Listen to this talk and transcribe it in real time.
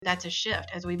That's a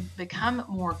shift as we become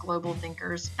more global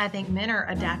thinkers. I think men are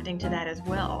adapting to that as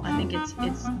well. I think it's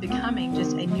becoming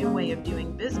just a new way of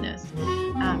doing business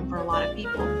for a lot of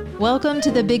people. Welcome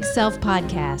to the Big Self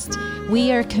Podcast.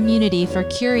 We are a community for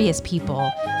curious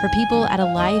people, for people at a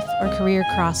life or career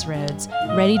crossroads,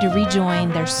 ready to rejoin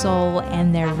their soul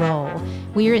and their role.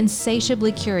 We are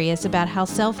insatiably curious about how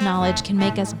self-knowledge can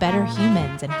make us better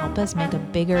humans and help us make a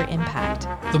bigger impact.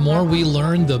 The more we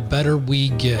learn, the better we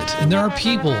get. And there are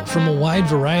people from a wide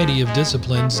variety of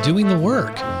disciplines doing the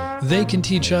work. They can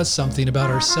teach us something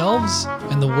about ourselves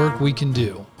and the work we can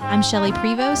do. I'm Shelley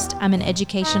Prevost. I'm an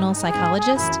educational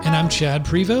psychologist. And I'm Chad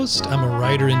Prevost. I'm a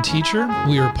writer and teacher.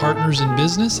 We are partners in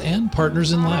business and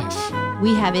partners in life.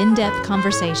 We have in-depth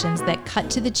conversations that cut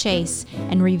to the chase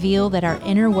and reveal that our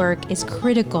inner work is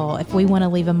critical if we want to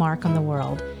leave a mark on the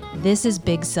world. This is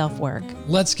Big Self Work.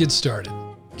 Let's get started.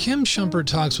 Kim Shumpert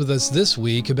talks with us this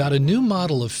week about a new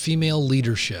model of female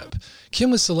leadership.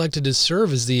 Kim was selected to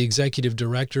serve as the executive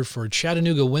director for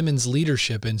Chattanooga Women's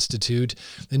Leadership Institute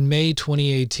in May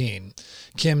 2018.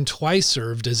 Kim twice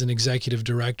served as an executive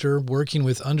director, working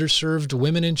with underserved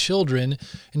women and children,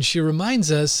 and she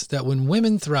reminds us that when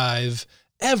women thrive,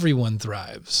 everyone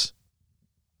thrives.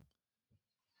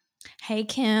 Hey,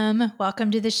 Kim.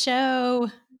 Welcome to the show.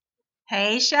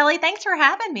 Hey, Shelley, thanks for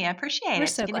having me. I appreciate it. We're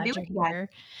so It's good to glad be you're with you guys. here.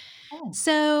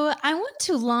 So I want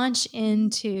to launch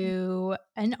into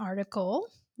an article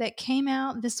that came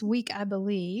out this week, I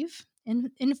believe,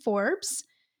 in Forbes.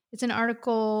 It's an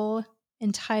article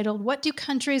entitled, "What do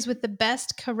countries with the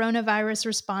best coronavirus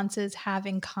responses have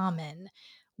in common?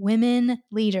 Women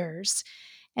leaders."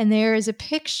 And there is a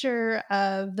picture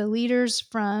of the leaders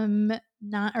from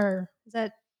 7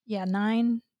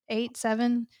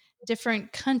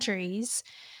 different countries,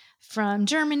 from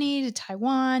Germany to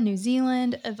Taiwan, New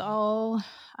Zealand, of all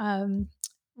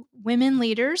women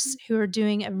leaders who are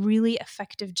doing a really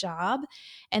effective job.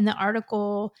 And the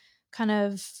article kind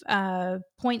of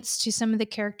points to some of the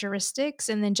characteristics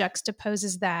and then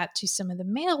juxtaposes that to some of the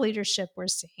male leadership we're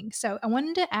seeing. So I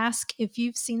wanted to ask if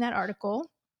you've seen that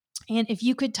article and if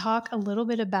you could talk a little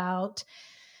bit about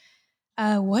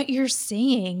what you're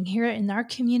seeing here in our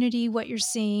community, what you're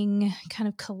seeing kind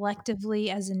of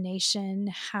collectively as a nation,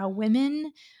 how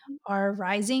women are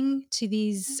rising to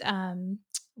these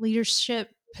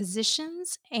leadership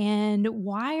positions, and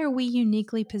why are we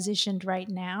uniquely positioned right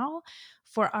now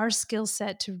for our skill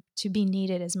set to be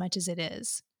needed as much as it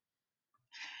is?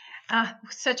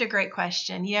 Such a great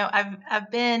question.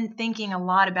 I've been thinking a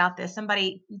lot about this.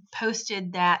 Somebody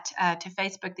posted that to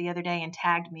Facebook the other day and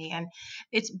tagged me, and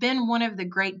it's been one of the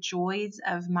great joys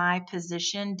of my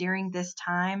position during this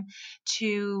time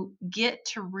to get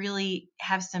to really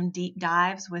have some deep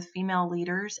dives with female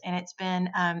leaders. And it's been,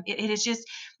 it is just,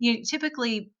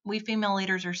 typically we female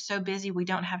leaders are so busy we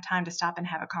don't have time to stop and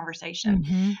have a conversation.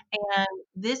 Mm-hmm. And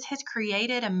this has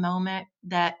created a moment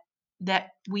that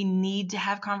we need to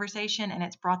have conversation, and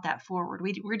it's brought that forward.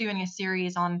 We're doing a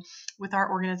series with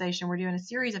our organization. We're doing a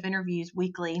series of interviews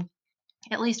weekly,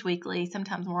 at least weekly,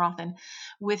 sometimes more often,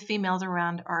 with females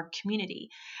around our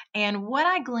community. And what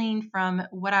I gleaned from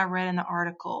what I read in the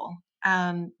article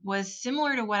was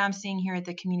similar to what I'm seeing here at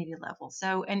the community level.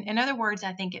 So in other words,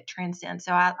 I think it transcends.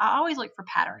 So I always look for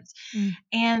patterns.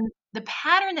 And the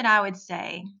pattern that I would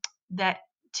say that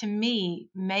to me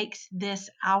makes this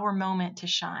our moment to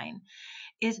shine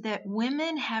is that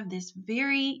women have this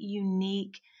very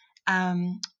unique,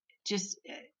 just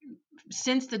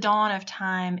since the dawn of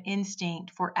time,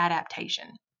 instinct for adaptation.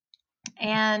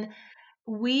 And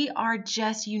we are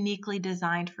just uniquely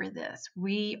designed for this.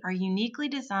 We are uniquely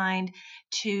designed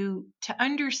to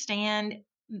understand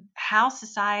how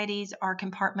societies are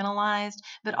compartmentalized,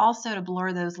 but also to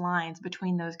blur those lines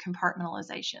between those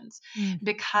compartmentalizations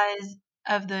because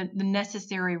of the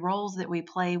necessary roles that we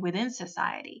play within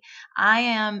society. I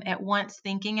am at once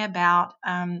thinking about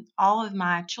all of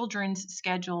my children's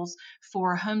schedules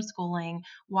for homeschooling,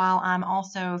 while I'm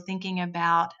also thinking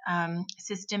about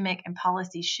systemic and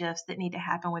policy shifts that need to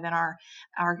happen within our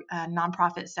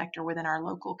nonprofit sector, within our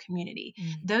local community.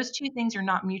 Those two things are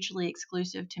not mutually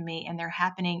exclusive to me, and they're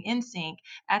happening in sync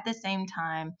at the same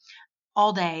time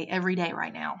all day, every day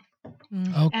right now.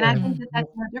 Okay. And I think that that's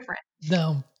no different.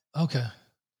 No. Okay.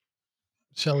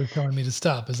 Shelley telling me to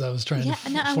stop as I was trying to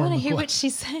form I want to a hear question. what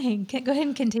she's saying. Go ahead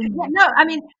and continue. Yeah, no, I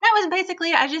mean, that was basically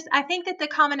it. I think that the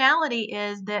commonality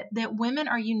is that women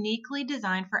are uniquely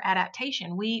designed for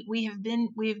adaptation. We've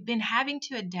been having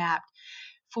to adapt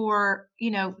for,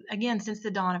 again, since the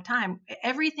dawn of time.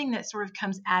 Everything that sort of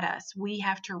comes at us, we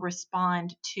have to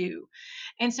respond to.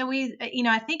 And so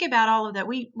I think about all of that.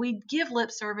 We give lip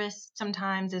service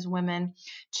sometimes as women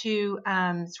to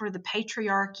sort of the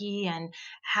patriarchy and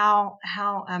how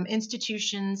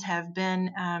institutions have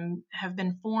been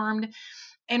formed.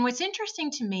 And what's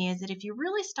interesting to me is that if you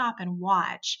really stop and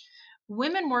watch,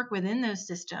 women work within those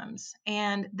systems,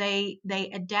 and they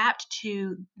adapt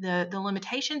to the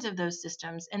limitations of those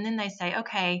systems, and then they say,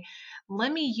 okay,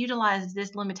 let me utilize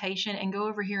this limitation and go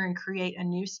over here and create a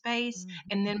new space,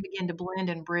 and then begin to blend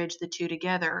and bridge the two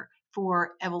together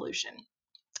for evolution.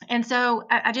 And so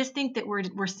I just think that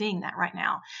we're seeing that right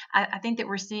now. I think that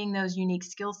we're seeing those unique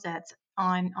skill sets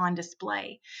on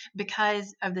display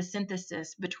because of the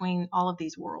synthesis between all of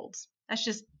these worlds. That's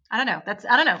just, I don't know.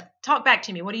 I don't know. Talk back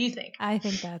to me. What do you think? I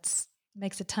think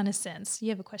makes a ton of sense. You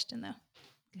have a question though.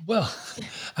 Well,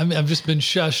 I've just been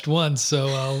shushed once, so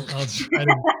I'll try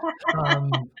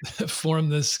to form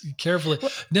this carefully.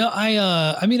 No,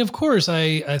 I mean, of course,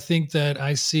 I think that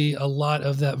I see a lot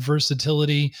of that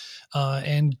versatility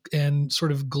and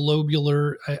sort of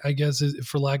globular, I guess,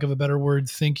 for lack of a better word,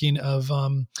 thinking of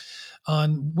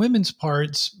on women's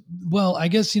parts. Well, I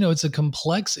guess it's a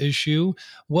complex issue.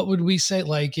 What would we say?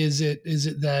 Like, is it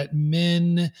that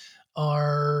men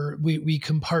are we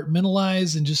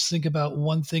compartmentalize and just think about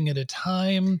one thing at a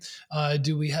time?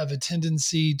 Do we have a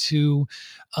tendency to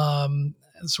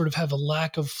sort of have a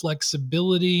lack of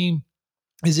flexibility?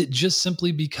 Is it just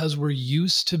simply because we're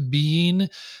used to being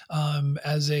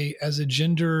as a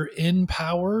gender in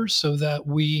power, so that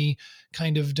we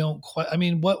kind of don't quite? I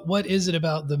mean, what is it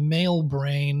about the male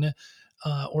brain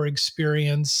or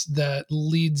experience that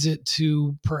leads it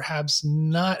to perhaps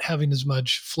not having as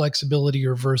much flexibility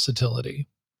or versatility?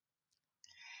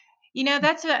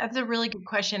 That's a really good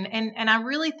question, and I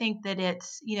really think that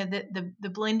it's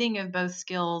the blending of both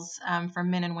skills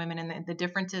from men and women, and the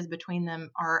differences between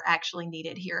them are actually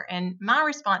needed here. And my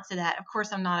response to that, of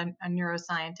course, I'm not a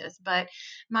neuroscientist, but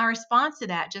my response to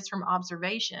that, just from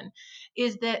observation,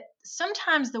 is that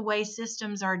sometimes the way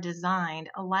systems are designed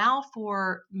allow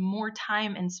for more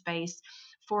time and space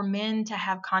for men to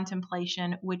have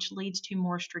contemplation, which leads to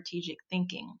more strategic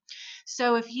thinking.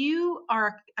 So if you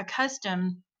are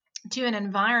accustomed to an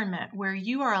environment where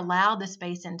you are allowed the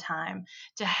space and time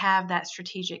to have that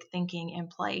strategic thinking in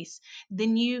place,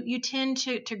 then you tend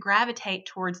to gravitate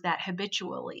towards that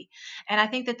habitually. And I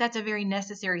think that that's a very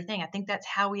necessary thing. I think that's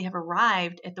how we have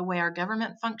arrived at the way our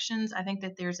government functions. I think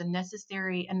that there's a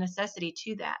necessity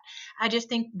to that. I just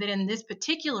think that in this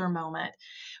particular moment,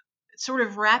 sort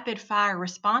of rapid fire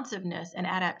responsiveness and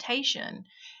adaptation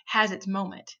has its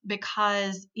moment,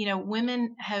 because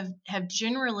women have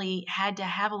generally had to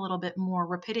have a little bit more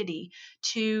rapidity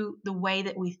to the way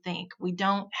that we think. We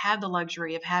don't have the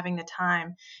luxury of having the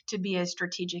time to be as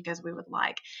strategic as we would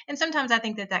like, and sometimes I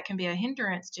think that that can be a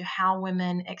hindrance to how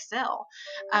women excel,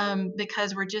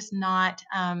 because we're just not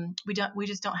we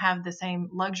just don't have the same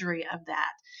luxury of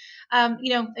that.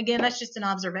 Again, that's just an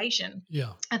observation.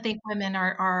 Yeah. I think women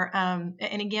are,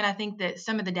 and again, I think that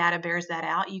some of the data bears that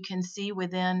out. You can see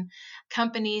within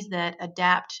companies that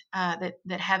adapt, that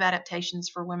have adaptations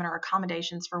for women or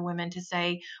accommodations for women to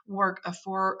say work a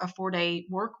 4-day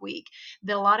work week,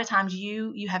 that a lot of times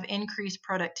you have increased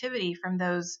productivity from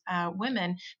those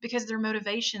women because their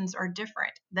motivations are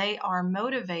different. They are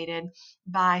motivated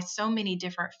by so many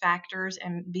different factors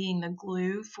and being the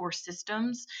glue for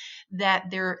systems that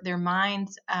their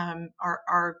minds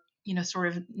are sort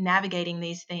of navigating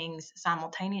these things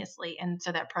simultaneously, and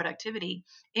so that productivity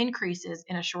increases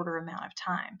in a shorter amount of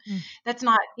time. That's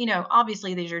not,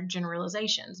 obviously these are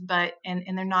generalizations, but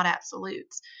and they're not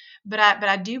absolutes, but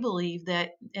I do believe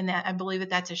that, and that I believe that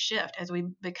that's a shift as we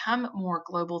become more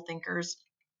global thinkers.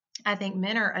 I think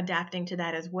men are adapting to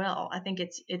that as well. I think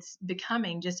it's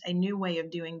becoming just a new way of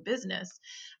doing business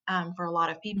for a lot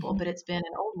of people, but it's been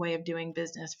an old way of doing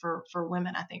business for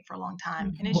women, I think, for a long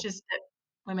time. And it's just that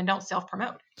women don't self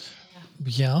promote.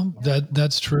 Yeah,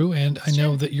 that's true. And I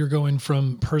know that you're going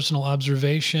from personal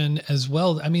observation as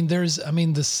well. I mean,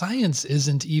 the science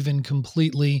isn't even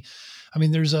completely. I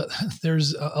mean, there's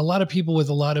a lot of people with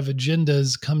a lot of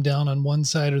agendas come down on one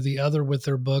side or the other with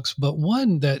their books, but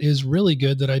one that is really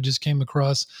good that I just came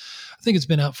across, I think it's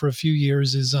been out for a few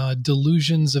years, is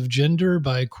Delusions of Gender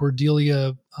by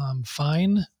Cordelia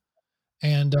Fine.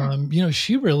 And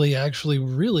she really actually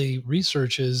really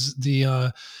researches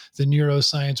the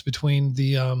neuroscience between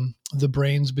the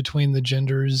brains between the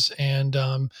genders, and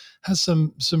has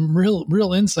some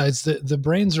real insights that the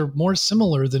brains are more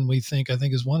similar than we think. I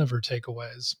think is one of her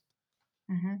takeaways.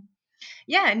 Mm-hmm.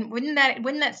 Yeah, and wouldn't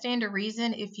that stand to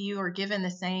reason if you are given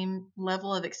the same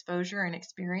level of exposure and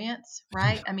experience,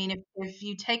 right? I mean, if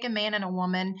you take a man and a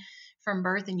woman from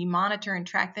birth and you monitor and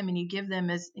track them and you give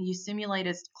them as you simulate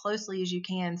as closely as you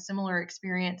can similar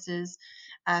experiences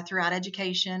throughout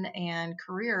education and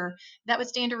career, that would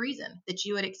stand to reason that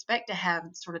you would expect to have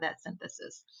sort of that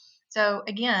synthesis. So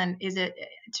again, is it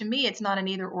to me? It's not an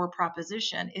either or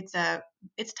proposition.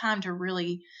 It's time to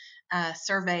really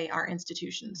survey our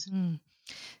institutions. Mhm.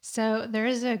 So there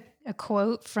is a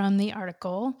quote from the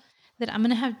article that I'm going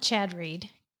to have Chad read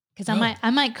because Oh, I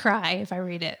might cry if I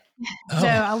read it. So oh.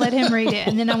 I'll let him read it,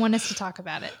 and then I want us to talk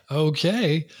about it.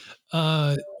 Okay.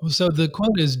 So the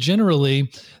quote is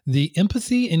generally the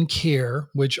empathy and care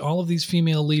which all of these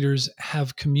female leaders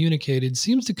have communicated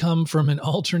seems to come from an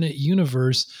alternate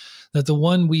universe that the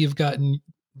one we have gotten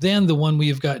than the one we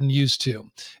have gotten used to.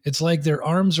 It's like their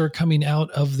arms are coming out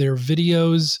of their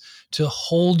videos to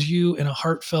hold you in a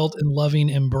heartfelt and loving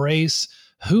embrace.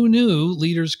 Who knew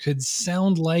leaders could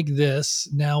sound like this?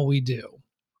 Now we do.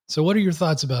 So what are your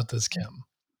thoughts about this, Kim?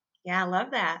 Yeah, I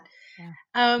love that.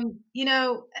 Yeah. You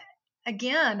know,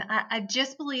 again, I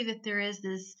just believe that there is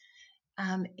this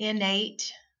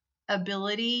innate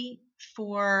ability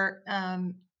for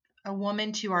a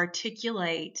woman to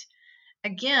articulate.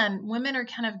 Again, women are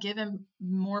kind of given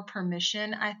more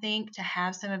permission, I think, to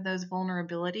have some of those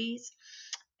vulnerabilities.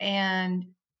 And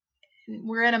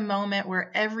we're at a moment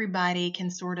where everybody can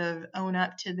sort of own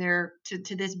up to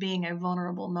to this being a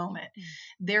vulnerable moment.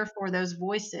 Therefore, those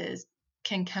voices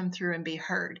can come through and be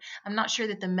heard. I'm not sure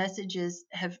that the messages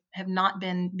have not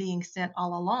been being sent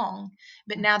all along,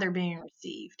 but now they're being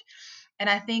received. And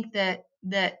I think that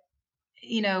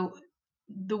you know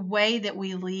the way that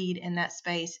we lead in that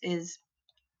space is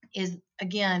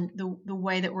again the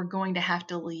way that we're going to have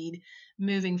to lead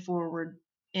moving forward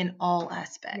in all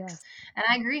aspects. Yes. And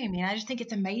I agree. I mean, I just think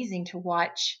it's amazing to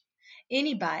watch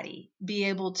anybody be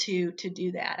able to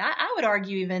do that. I would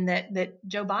argue even that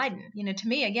Joe Biden, to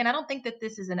me, again, I don't think that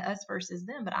this is an us versus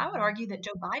them, but I would argue that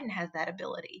Joe Biden has that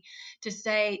ability to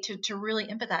say to really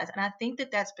empathize. And I think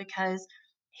that that's because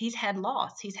he's had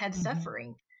loss, he's had Mhm.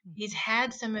 suffering. He's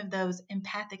had some of those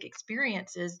empathic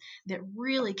experiences that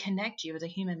really connect you as a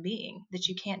human being that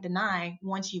you can't deny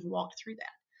once you've walked through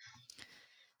that.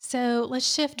 So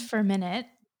let's shift for a minute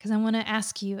because I want to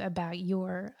ask you about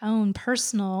your own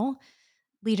personal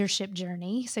leadership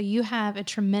journey. So you have a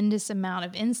tremendous amount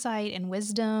of insight and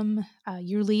wisdom.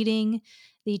 You're leading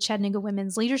the Chattanooga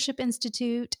Women's Leadership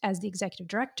Institute as the executive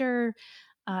director.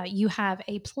 You have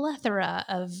a plethora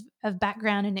of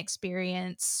background and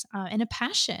experience and a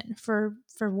passion for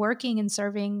working and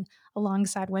serving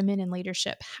alongside women in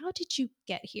leadership. How did you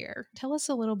get here? Tell us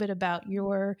a little bit about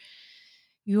your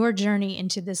journey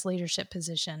into this leadership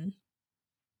position.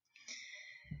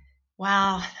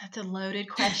 Wow, that's a loaded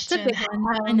It's a question. big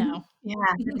one. I know. Yeah,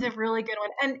 that's a really good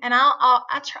one. And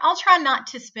I'll try not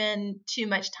to spend too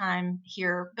much time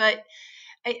here, but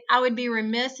I would be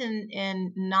remiss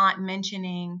in not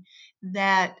mentioning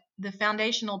that the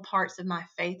foundational parts of my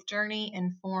faith journey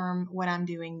inform what I'm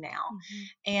doing now. Mhm.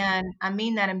 And I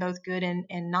mean that in both good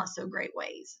and not so great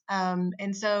ways.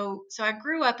 And so I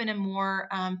grew up in a more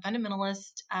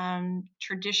fundamentalist,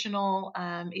 traditional,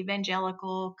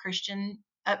 evangelical Christian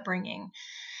upbringing.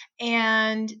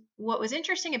 And what was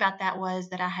interesting about that was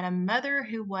that I had a mother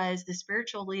who was the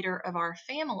spiritual leader of our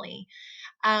family,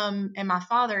 and my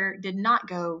father did not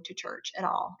go to church at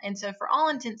all. And so, for all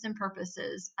intents and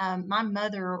purposes, my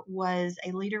mother was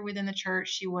a leader within the church.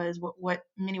 She was what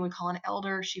many would call an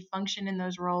elder. She functioned in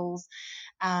those roles.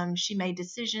 She made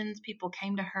decisions. People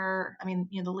came to her. I mean,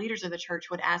 the leaders of the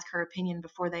church would ask her opinion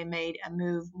before they made a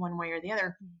move one way or the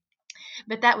other,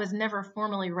 but that was never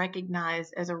formally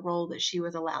recognized as a role that she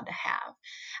was allowed to have.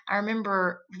 I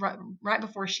remember right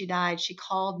before she died, she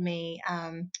called me,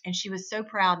 and she was so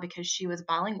proud because she was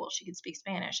bilingual. She could speak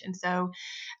Spanish. And so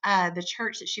the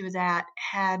church that she was at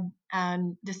had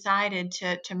decided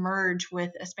to merge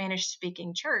with a Spanish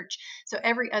speaking church. So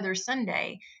every other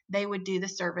Sunday, they would do the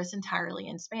service entirely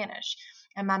in Spanish.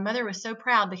 And my mother was so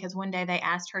proud because one day they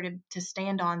asked her to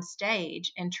stand on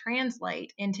stage and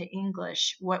translate into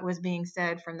English what was being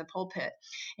said from the pulpit.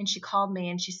 And she called me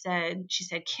and she said,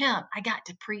 Kim, I got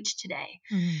to preach today,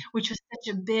 Mhm. which was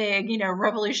such a big,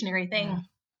 revolutionary Yeah. thing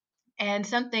and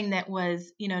something that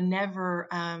was, never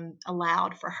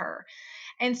allowed for her.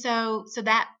 And so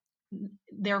that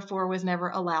therefore was never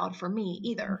allowed for me Mhm.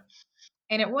 either.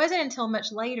 And it wasn't until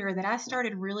much later that I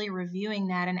started really reviewing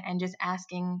that and just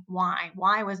asking why.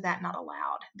 Why was that not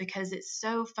allowed? Because it's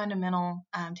so fundamental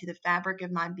to the fabric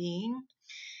of my being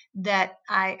that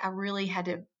I really had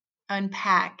to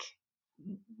unpack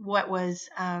what was,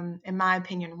 in my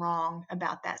opinion, wrong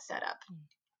about that setup.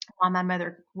 Why my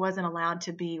mother wasn't allowed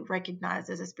to be recognized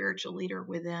as a spiritual leader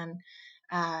within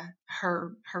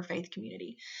her faith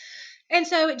community. And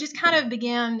so it just kind of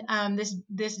began,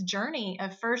 this journey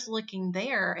of first looking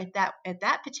there at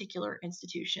that particular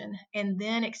institution, and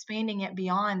then expanding it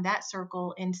beyond that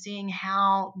circle and seeing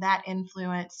how that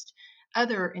influenced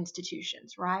other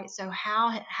institutions. Right. So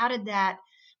how did that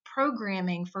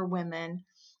programming for women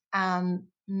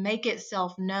make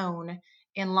itself known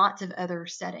in lots of other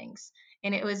settings?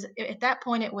 And it was at that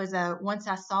point, it was a once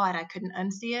I saw it, I couldn't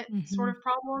unsee it sort Mm-hmm. of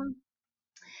problem.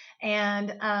 And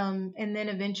then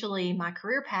eventually my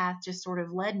career path just sort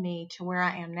of led me to where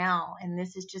I am now. And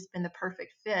this has just been the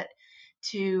perfect fit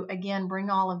to again bring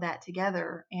all of that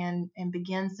together and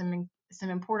begin some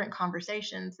important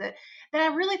conversations that I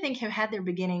really think have had their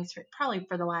beginnings probably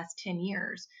for the last 10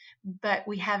 years, but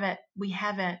we haven't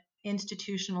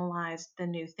institutionalized the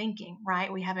new thinking,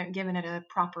 right? We haven't given it a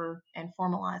proper and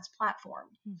formalized platform.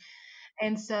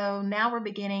 And so now we're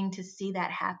beginning to see that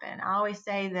happen. I always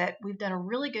say that we've done a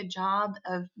really good job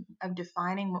of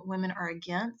defining what women are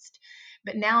against,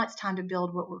 but now it's time to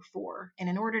build what we're for. And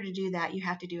in order to do that, you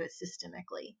have to do it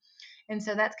systemically. And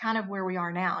so that's kind of where we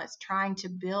are now, is trying to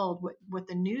build what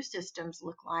the new systems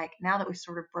look like now that we've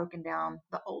sort of broken down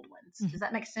the old ones. Mm-hmm. Does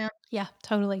that make sense? Yeah,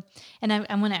 totally. And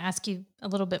I want to ask you a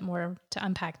little bit more to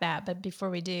unpack that. But before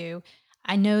we do,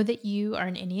 I know that you are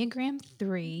an Enneagram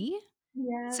 3.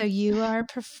 So Yes. you are a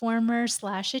performer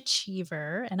slash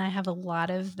achiever, and I have a lot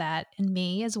of that in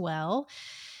me as well.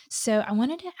 So I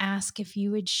wanted to ask if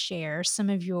you would share some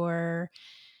of your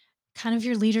kind of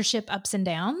your leadership ups and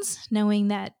downs, knowing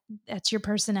that that's your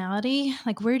personality.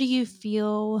 Like, where do you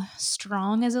feel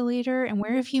strong as a leader, and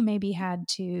where have you maybe had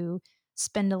to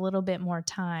spend a little bit more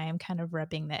time kind of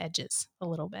rubbing the edges a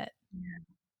little bit?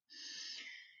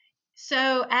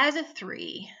 So as a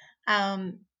three,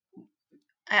 um,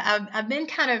 I've been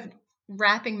kind of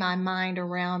wrapping my mind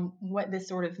around what this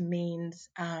sort of means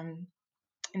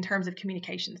in terms of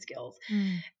communication skills.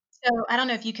 Mm, So I don't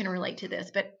know if you can relate to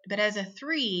this, but as a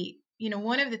three,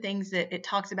 one of the things that it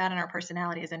talks about in our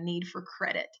personality is a need for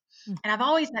credit. mm, And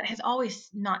that has always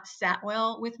not sat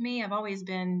well with me. I've always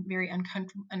been very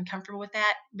uncomfortable with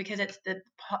that because it's the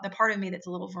part of me that's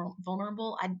a little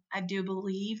vulnerable. I do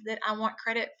believe that I want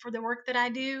credit for the work that I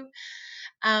do,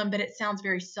 but it sounds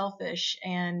very selfish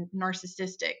and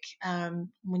narcissistic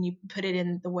when you put it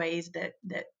in the ways that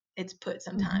it's put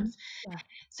mm-hmm. sometimes. Yeah.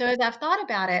 So as I've thought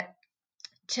about it,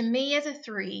 to me as a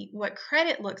three, what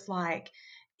credit looks like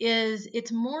is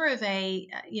it's more of a,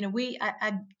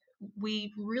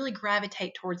 we really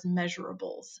gravitate towards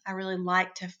measurables. I really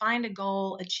like to find a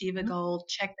goal, achieve a Mhm. goal,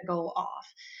 check the goal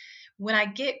off. When I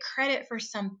get credit for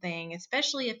something,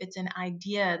 especially if it's an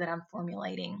idea that I'm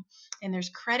formulating and there's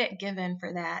credit given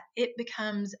for that, it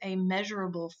becomes a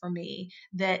measurable for me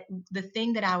that the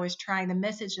thing that I was trying, the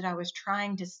message that I was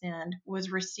trying to send was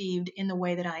received in the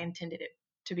way that I intended it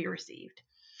to be received.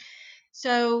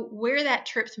 So, where that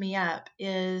trips me up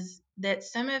is that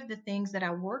some of the things that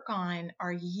I work on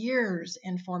are years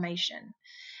in formation.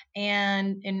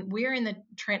 And we're in the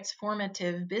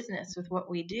transformative business with what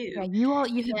we Yeah, do.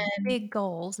 you have And big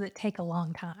goals that take a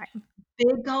long time.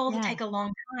 big goals that Yeah. take a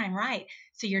long time, right?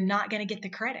 So you're not going to get the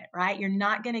credit, right? You're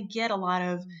not going to get a lot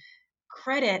of Mm.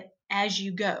 credit as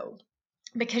you go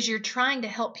because you're trying to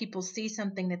help people see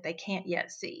something that they can't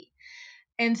yet see.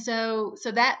 And so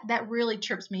that really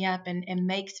trips me up and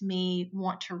makes me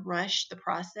want to rush the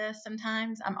process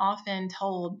sometimes. I'm often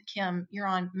told, Kim, you're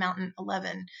on mountain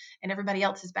 11 and everybody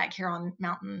else is back here on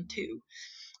mountain 2.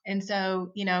 And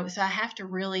so, so I have to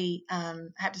really, I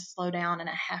have to slow down and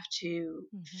I have to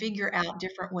Mhm. figure out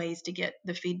different ways to get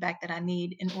the feedback that I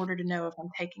need in order to know if I'm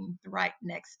taking the right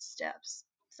next steps.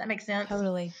 Does that make sense?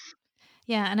 Totally.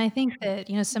 Yeah, and I think that,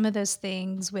 some of those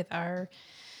things with our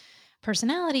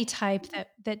personality type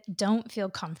that don't feel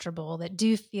comfortable, that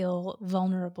do feel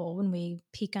vulnerable when we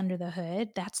peek under the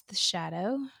hood, that's the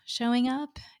shadow showing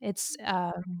up. It's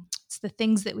the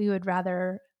things that we would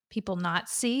rather people not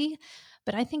see.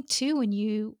 But I think too, when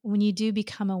you do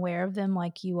become aware of them,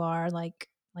 like you are, like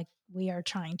we are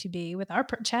trying to be with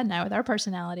Chad and I with our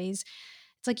personalities,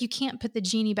 it's like you can't put the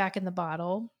genie back in the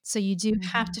bottle. So you do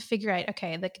have Mhm. to figure out,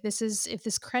 okay, like if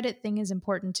this credit thing is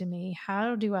important to me,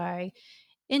 how do I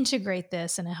integrate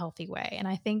this in a healthy way? And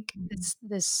I think Mhm.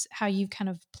 this how you kind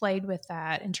of played with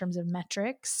that in terms of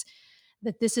metrics,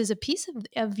 that this is a piece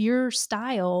of your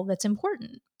style that's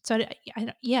important. So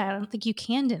I don't think you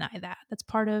can deny that. That's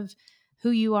part of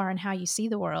who you are and how you see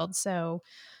the world. So,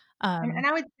 And um,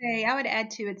 I would say, I would add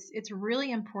to it's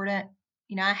really important,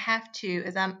 I have to,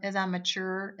 as I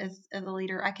mature as a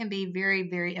leader, I can be very,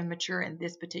 very immature in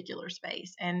this particular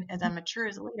space. And as I mature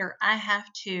as a leader, I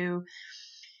have to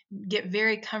get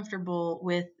very comfortable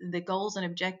with the goals and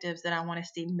objectives that I want to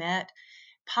see met,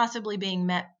 possibly being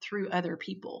met through other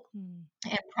people, Mm.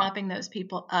 and propping those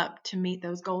people up to meet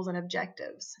those goals and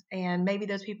objectives. And maybe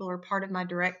those people are part of my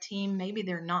direct team. Maybe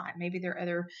they're not. Maybe they're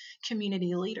other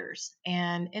community leaders.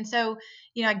 And so,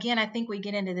 again, I think we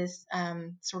get into this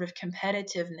sort of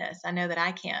competitiveness. I know that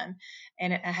I can,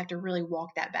 and I have to really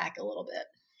walk that back a little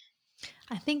bit.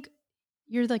 I think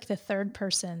you're like the third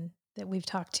person that we've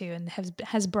talked to and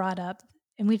has brought up,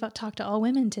 and we've talked to all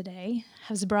women today,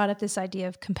 has brought up this idea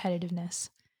of competitiveness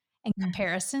and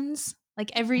comparisons.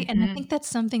 Like and I Mm-hmm. think that's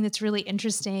something that's really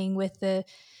interesting with the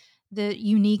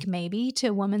unique maybe to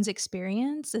a woman's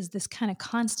experience is this kind of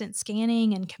constant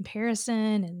scanning and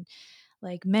comparison and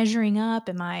like measuring up.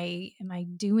 Am I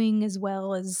doing as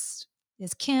well as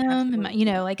Kim? Am I,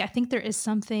 Absolutely. like I think there is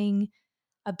something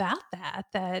about that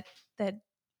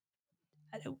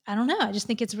I don't know. I just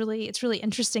think it's really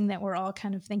interesting that we're all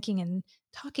kind of thinking and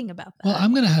talking about Well, that.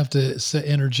 I'm going to have to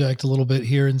interject a little bit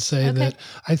here and say Okay. that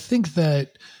I think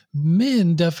that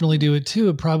men definitely do it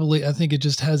too. I think it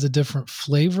just has a different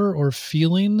flavor or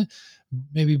feeling,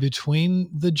 maybe between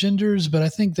the genders. But I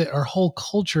think that our whole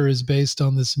culture is based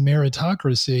on this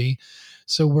meritocracy.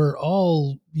 So we're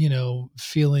all,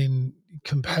 feeling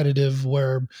competitive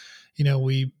where,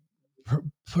 we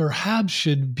perhaps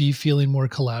should be feeling more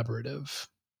collaborative.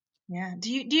 Yeah. Do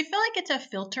you feel like it's a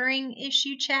filtering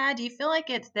issue, Chad? Do you feel like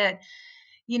it's that,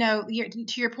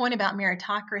 to your point about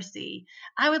meritocracy,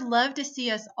 I would love to see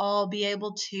us all be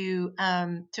able to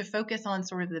focus on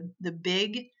sort of the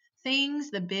big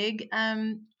things, the big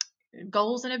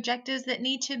goals and objectives that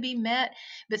need to be met.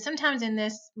 But sometimes in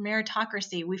this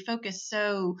meritocracy, we focus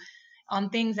so on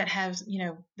things that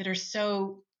are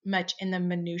so much in the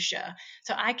minutia.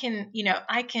 So I can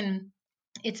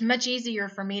it's much easier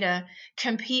for me to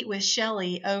compete with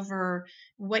Shelly over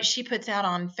what she puts out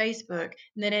on Facebook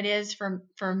than it is for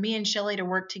me and Shelly to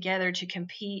work together to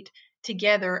compete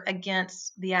together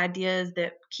against the ideas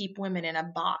that keep women in a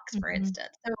box, for Mhm.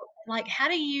 instance. So like how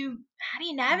do you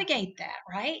navigate that,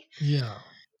 right? Yeah.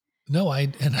 No, I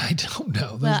don't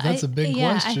know. Well, That's a big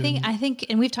yeah, I think question. I think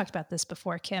and we've talked about this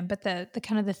before, Kim, but the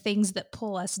kind of the things that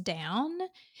pull us down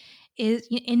is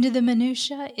into the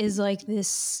minutia is like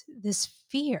this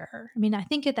fear. I mean, I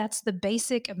think that's the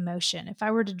basic emotion. If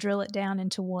I were to drill it down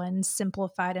into one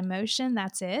simplified emotion,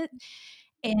 that's it.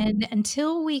 And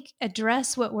until we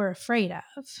address what we're afraid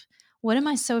of, what am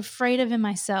I so afraid of in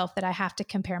myself that I have to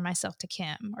compare myself to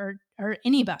Kim or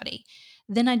anybody?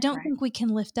 Then I don't Right. think we can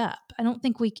lift up. I don't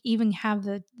think we even have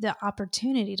the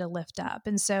opportunity to lift up.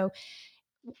 And so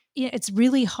it's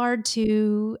really hard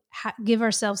to give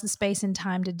ourselves the space and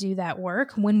time to do that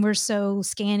work when we're so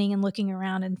scanning and looking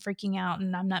around and freaking out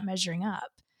and I'm not measuring up.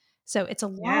 So it's a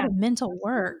lot Yeah, of mental absolutely.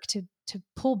 work to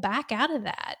pull back out of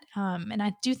that. And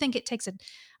I do think it takes a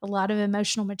lot of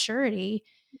emotional maturity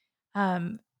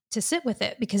um, to sit with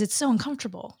it because it's so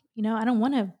uncomfortable. I don't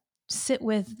want to sit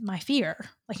with my fear.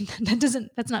 Like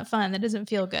that's not fun. That doesn't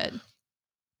feel good.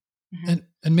 Mhm.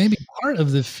 And maybe part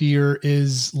of the fear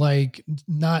is like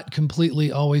not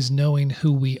completely always knowing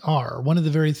who we are. One of the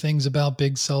very things about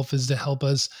Big Self is to help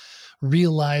us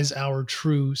realize our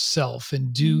true self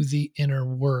and do Mhm. the inner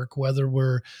work, whether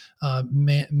we're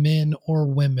men or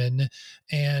women.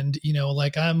 And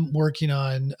like I'm working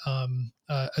on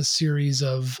a series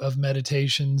of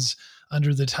meditations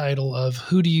under the title of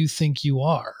 "Who Do You Think You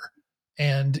Are?"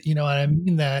 And I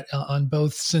mean that on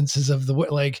both senses of the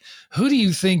word, like who do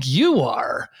you think you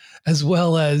are, as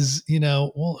well as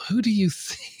well, who do you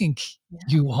think Yeah.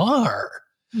 you are?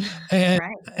 and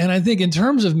Right. and I think in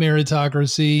terms of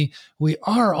meritocracy, we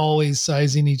are always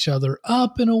sizing each other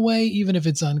up in a way, even if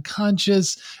it's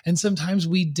unconscious. And sometimes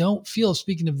we don't feel,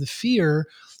 speaking of the fear,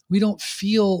 we don't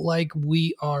feel like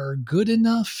we are good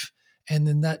enough. And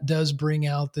then that does bring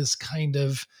out this kind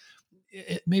of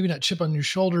maybe not chip on your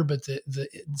shoulder, but the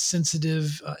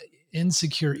sensitive,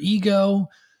 insecure ego,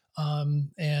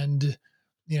 and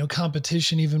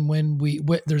competition. Even when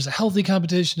there's a healthy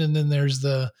competition, and then there's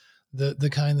the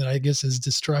kind that I guess is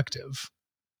destructive.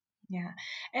 Yeah.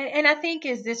 And I think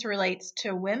as this relates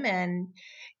to women,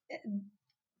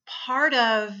 part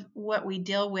of what we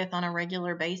deal with on a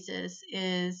regular basis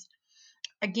is,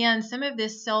 again, some of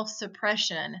this self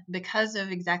suppression because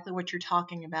of exactly what you're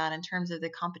talking about in terms of the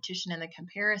competition and the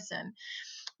comparison,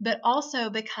 but also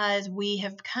because we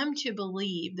have come to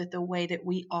believe that the way that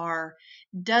we are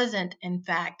doesn't, in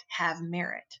fact, have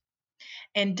merit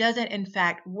and doesn't, in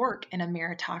fact, work in a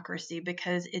meritocracy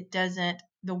because it doesn't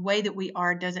the way that we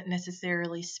are doesn't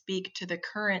necessarily speak to the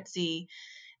currency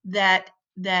that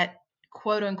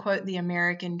quote unquote the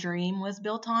American dream was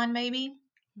built on, maybe.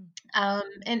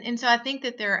 And so I think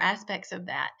that there are aspects of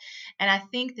that. And I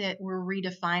think that we're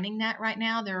redefining that right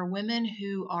now. There are women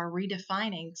who are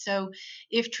redefining. So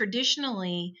if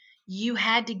traditionally you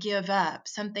had to give up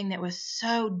something that was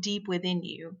so deep within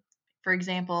you, for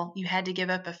example, you had to give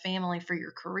up a family for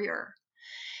your career,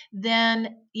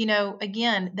 then,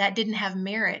 again, that didn't have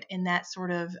merit in that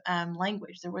sort of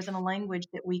language. There wasn't a language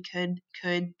that we could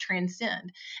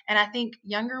transcend. And I think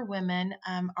younger women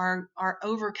are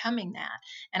overcoming that.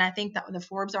 And I think that the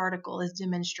Forbes article is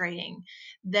demonstrating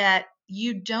that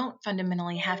you don't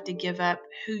fundamentally have to give up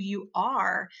who you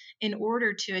are in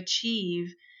order to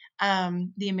achieve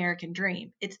the American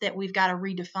dream. It's that we've got to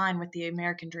redefine what the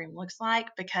American dream looks like,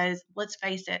 because let's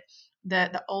face it,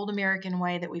 the old American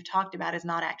way that we've talked about is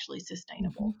not actually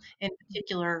sustainable. In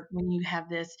particular, when you have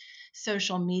this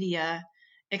social media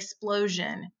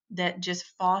explosion that just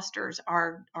fosters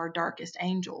our darkest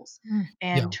angels Yeah.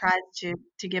 and tries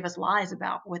to give us lies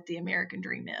about what the American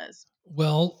dream is.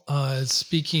 Well,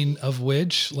 speaking of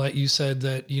which, like you said,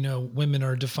 that, women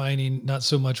are defining not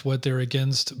so much what they're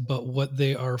against, but what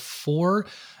they are for.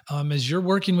 As you're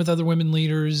working with other women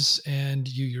leaders and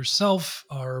you yourself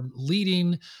are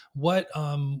leading, what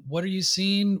are you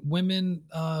seeing women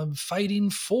fighting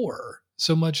for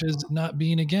so much as not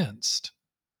being against?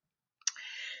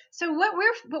 So what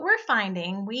we're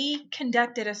finding, we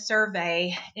conducted a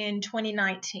survey in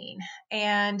 2019,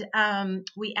 and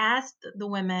we asked the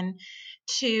women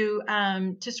to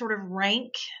sort of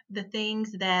rank the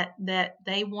things that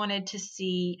they wanted to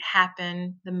see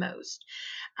happen the most.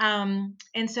 And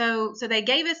so they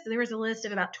gave us, there was a list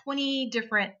of about 20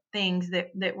 different things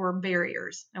that were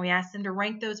barriers, and we asked them to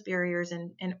rank those barriers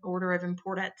in order of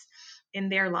importance in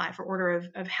their life, or order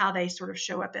of how they sort of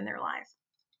show up in their life.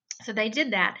 So they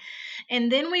did that.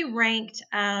 And then we ranked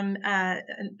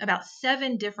about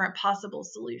 7 different possible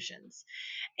solutions.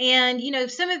 And,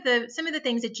 some of the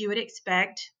things that you would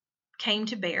expect came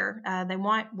to bear. They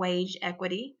want wage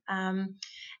equity.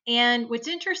 And what's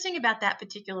interesting about that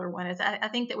particular one is I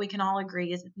think that we can all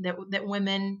agree is that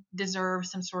women deserve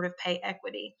some sort of pay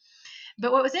equity.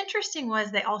 But what was interesting was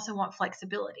they also want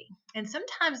flexibility. And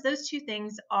sometimes those two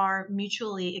things are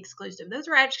mutually exclusive. Those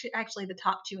are actually the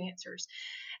top 2 answers.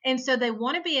 And so they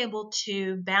want to be able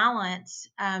to balance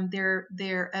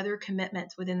their other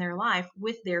commitments within their life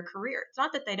with their career. It's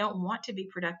not that they don't want to be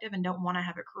productive and don't want to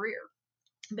have a career.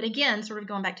 But again, sort of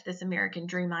going back to this American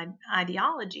dream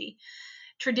ideology,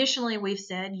 traditionally we've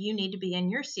said you need to be in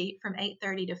your seat from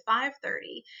 8:30 to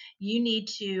 5:30. You need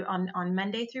to on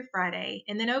Monday through Friday.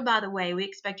 And then, oh, by the way, we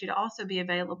expect you to also be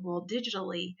available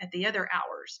digitally at the other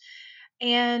hours.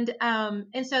 And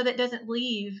so that doesn't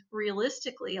leave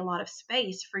realistically a lot of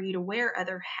space for you to wear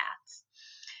other hats.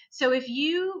 So if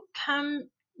you come,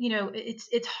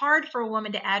 it's hard for a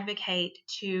woman to advocate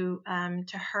to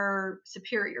her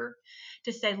superior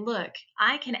to say, look,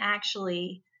 I can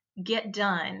actually get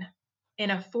done in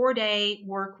a 4-day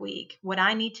work week what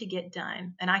I need to get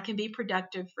done, and I can be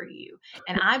productive for you.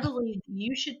 And I believe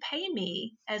you should pay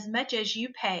me as much as you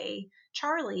pay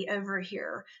Charlie over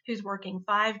here, who's working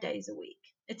 5 days a week.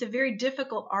 It's a very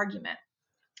difficult argument,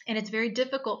 and it's very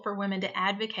difficult for women to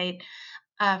advocate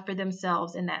for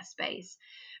themselves in that space.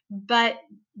 But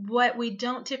what we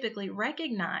don't typically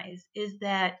recognize is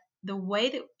that the way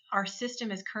that our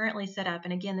system is currently set up,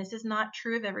 and again, this is not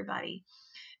true of everybody,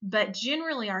 but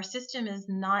generally our system is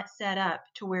not set up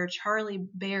to where Charlie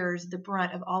bears the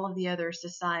brunt of all of the other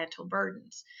societal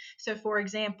burdens. So for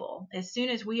example, as soon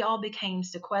as we all became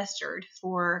sequestered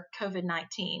for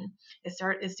COVID-19, as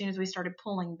soon as we started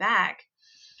pulling back,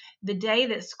 the day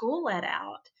that school let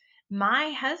out, my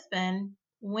husband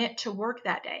went to work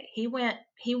that day. He went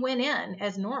in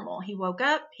as normal. He woke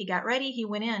up, he got ready, he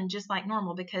went in just like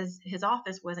normal because his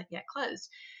office wasn't yet closed.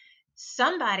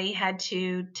 Somebody had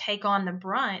to take on the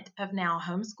brunt of now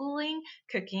homeschooling,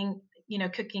 cooking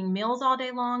meals all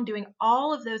day long, doing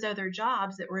all of those other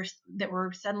jobs that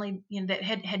were suddenly, that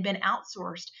had been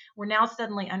outsourced, were now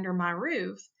suddenly under my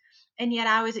roof. And yet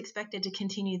I was expected to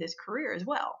continue this career as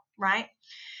well, right?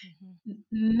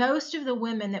 Mm-hmm. Most of the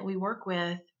women that we work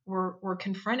with were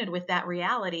confronted with that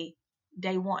reality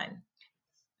day one.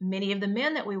 Many of the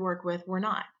men that we work with were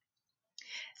not.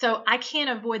 So I can't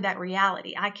avoid that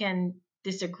reality. I can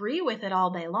disagree with it all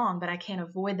day long, but I can't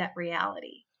avoid that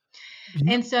reality.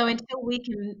 Yeah. And so until we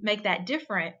can make that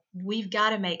different, we've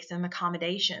got to make some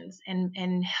accommodations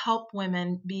and help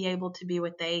women be able to be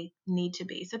what they need to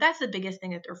be. So that's the biggest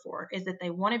thing that they're for, is that they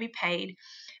want to be paid,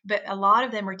 but a lot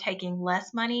of them are taking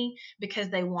less money because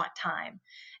they want time.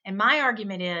 And my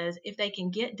argument is, if they can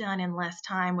get done in less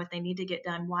time what they need to get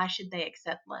done, why should they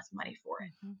accept less money for it?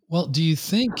 Well, do you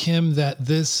think, Kim, that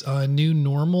this new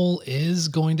normal is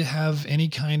going to have any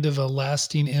kind of a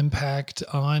lasting impact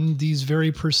on these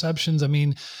very perceptions? I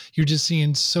mean, you're just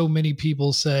seeing so many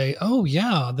people say, "Oh,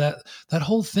 yeah, that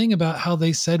whole thing about how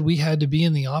they said we had to be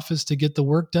in the office to get the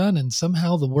work done, and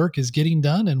somehow the work is getting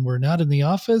done, and we're not in the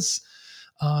office."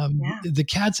 Yeah. The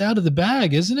cat's out of the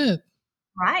bag, isn't it?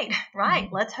 Right. Right.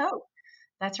 Mhm. Let's hope.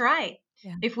 That's right.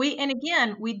 Yeah. And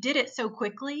again, we did it so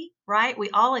quickly, right? We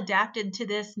all adapted to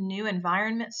this new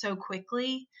environment so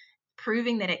quickly,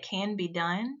 proving that it can be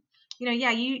done.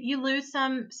 Yeah, you lose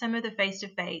some of the face to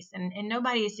face, and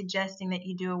nobody is suggesting that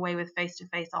you do away with face to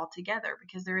face altogether,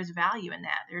 because there is value in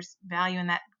that. There's value in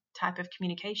that type of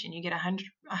communication. You get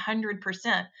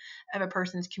 100% of a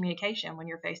person's communication when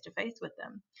you're face to face with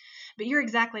them. But you're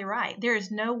exactly right. There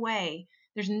is no way,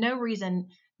 there's no reason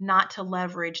not to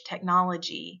leverage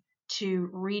technology to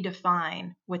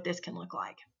redefine what this can look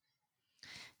like.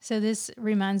 So this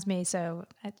reminds me,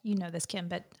 you know this, Kim,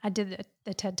 but I did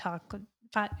a TED Talk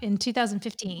in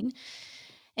 2015,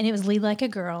 and it was Lead Like a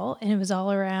Girl, and it was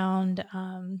all around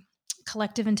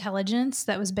collective intelligence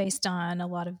that was based on a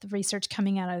lot of the research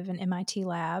coming out of an MIT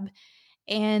lab.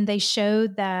 And they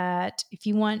showed that if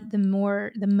you want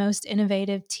the most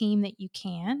innovative team that you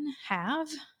can have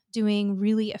doing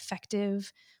really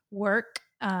effective work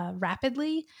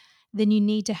rapidly, then you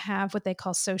need to have what they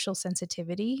call social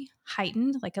sensitivity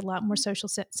heightened, like a lot more social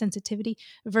sensitivity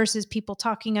versus people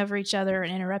talking over each other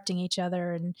and interrupting each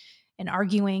other and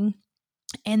arguing.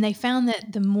 And they found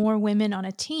that the more women on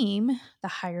a team, the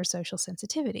higher social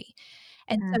sensitivity.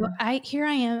 And so Mm. here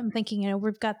I am thinking,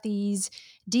 we've got these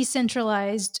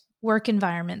decentralized work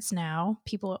environments now.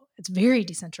 It's very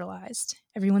decentralized.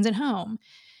 Everyone's at home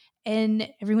and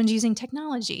everyone's using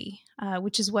technology,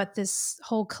 which is what this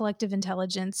whole collective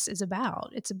intelligence is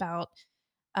about. It's about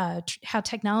how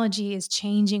technology is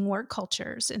changing work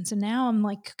cultures. And so now I'm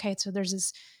like, okay, so there's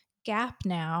this gap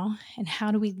now, and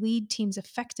how do we lead teams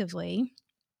effectively?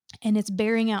 And it's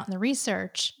bearing out in the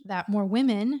research that more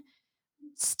women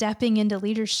stepping into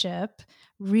leadership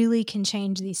really can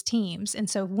change these teams. And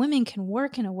so women can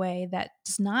work in a way that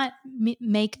does not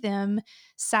make them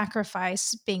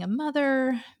sacrifice being a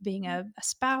mother, being a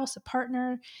spouse, a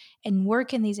partner, and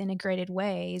work in these integrated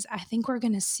ways. I think we're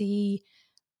going to see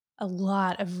a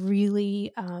lot of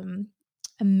really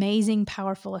amazing,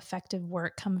 powerful, effective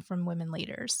work come from women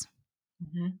leaders.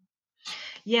 Mm-hmm.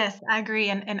 Yes, I agree,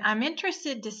 and I'm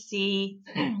interested to see.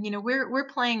 We're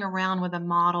playing around with a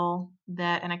model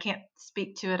that, and I can't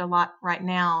speak to it a lot right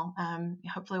now.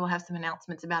 Hopefully, we'll have some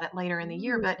announcements about it later in the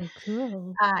year. But Ooh,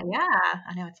 cool. yeah,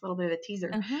 I know it's a little bit of a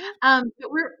teaser. Uh-huh. But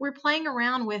we're playing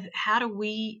around with how do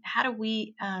we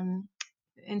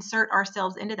insert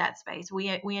ourselves into that space. We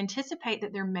anticipate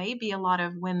that there may be a lot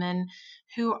of women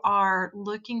who are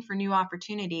looking for new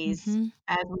opportunities Mm-hmm.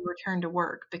 as we return to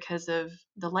work, because of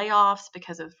the layoffs,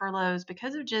 because of furloughs,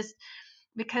 because they're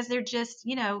just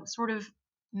sort of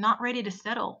not ready to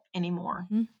settle anymore.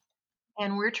 Mm-hmm.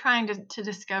 And we're trying to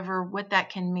discover what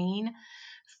that can mean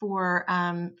for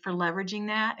leveraging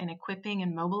that and equipping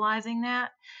and mobilizing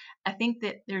that. I think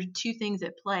that there's two things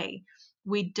at play.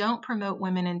 We don't promote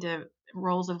women into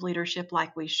roles of leadership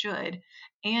like we should,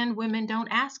 and women don't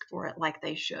ask for it like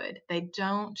they should. They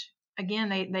don't. Again,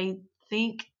 they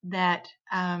think that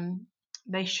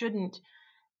they shouldn't.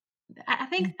 I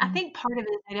Mm-hmm. think part of it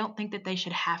is they don't think that they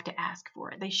should have to ask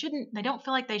for it. They shouldn't. They don't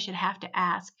feel like they should have to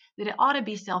ask. That it ought to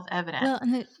be self-evident. Well,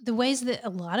 and the ways that a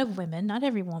lot of women, not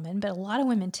every woman, but a lot of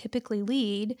women typically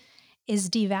lead is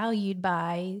devalued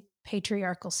by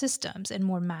patriarchal systems and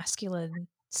more masculine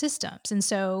systems. And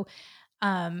so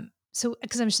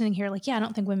because I'm sitting here like, yeah, I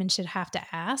don't think women should have to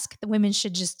ask. The women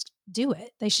should just do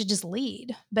it. They should just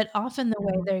lead. But often the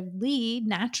way Mhm. they lead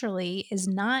naturally is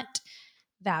not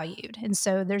valued. And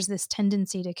so there's this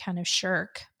tendency to kind of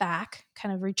shirk back,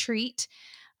 kind of retreat.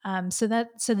 So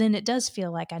then it does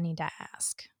feel like I need to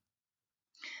ask,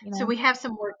 you So know? we have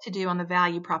some work to do on the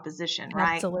value proposition,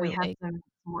 right? We have Absolutely. some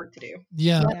work to do.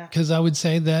 Yeah, Yep. Yeah. because I would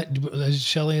say that, as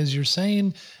Shelley, as you're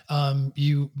saying,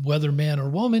 you, whether man or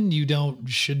woman, you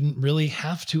shouldn't really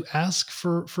have to ask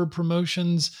for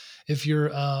promotions. If you're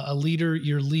a leader,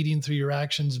 you're leading through your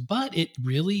actions. But it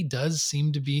really does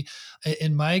seem to be,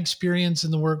 in my experience in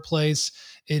the workplace,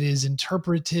 it is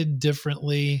interpreted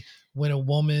differently when a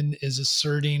woman is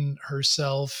asserting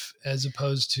herself as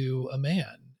opposed to a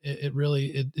man. It really,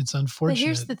 it's But unfortunate.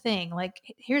 here's the thing, like,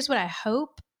 here's what I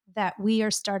hope that we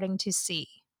are starting to see,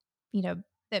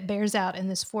 that bears out in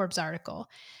this Forbes article.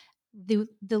 The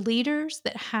leaders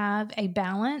that have a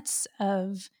balance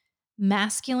of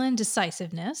masculine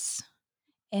decisiveness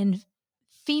and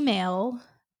female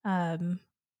empathy,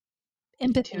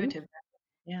 Intuitive.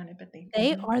 Yeah, and empathy.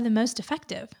 they Mhm. are the most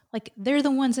effective. Like, they're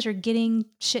the ones that are getting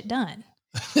shit done.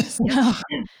 So, Yep.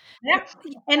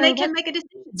 Yeah, and they can let's make a it's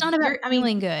decision. not about You're I mean,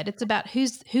 feeling good. It's about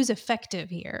who's effective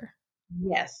here.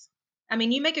 yes. I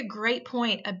mean, you make a great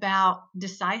point about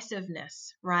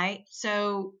decisiveness, right?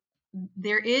 So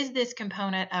there is this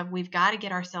component of we've got to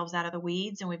get ourselves out of the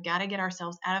weeds and we've got to get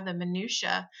ourselves out of the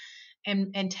minutia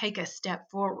and take a step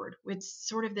forward. It's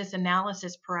sort of this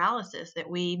analysis paralysis that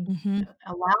we Mhm.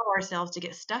 allow ourselves to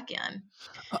get stuck in,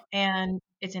 and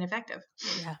it's ineffective.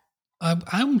 Yeah.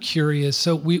 I'm curious.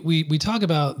 So we talk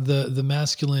about the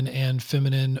masculine and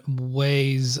feminine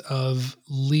ways of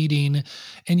leading,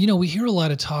 and we hear a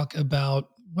lot of talk about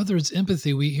whether it's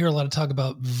empathy. We hear a lot of talk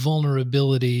about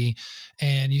vulnerability,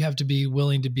 and you have to be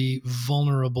willing to be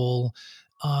vulnerable.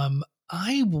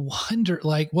 I wonder,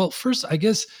 like, well, first, I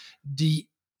guess, do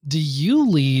do you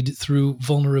lead through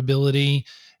vulnerability?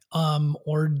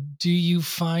 Or do you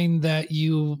find that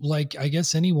you, like, I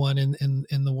guess anyone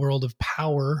in the world of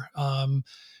power,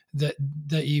 that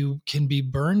you can be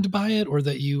burned by it, or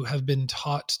that you have been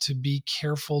taught to be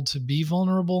careful to be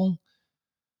vulnerable?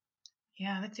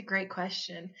 Yeah, that's a great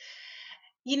question.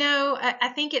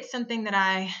 I think it's something that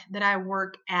I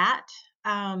work at.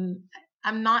 Um,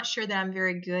 I'm not sure that I'm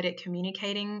very good at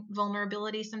communicating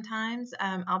vulnerability sometimes.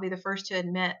 I'll be the first to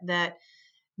admit that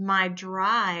my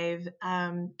drive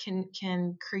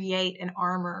can create an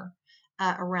armor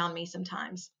around me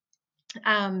sometimes.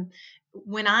 um,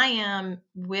 when I am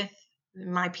with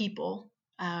my people,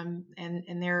 and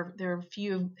there are a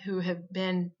few who have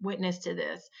been witness to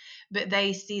this, but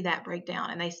they see that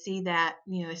breakdown and they see that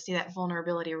they see that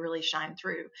vulnerability really shine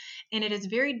through, and it is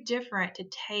very different to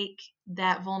take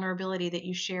that vulnerability that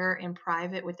you share in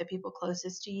private with the people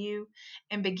closest to you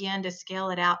and begin to scale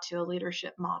it out to a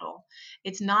leadership model.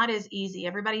 It's not as easy.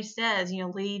 Everybody says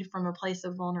lead from a place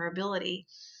of vulnerability,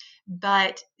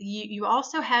 but you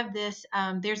also have this,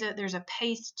 there's a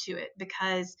pace to it,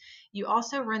 because you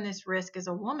also run this risk as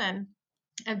a woman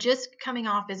of just coming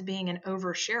off as being an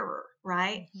oversharer,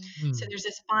 right? Mhm. So Hmm. there's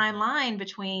this fine line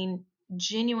between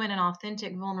genuine and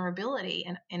authentic vulnerability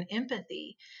and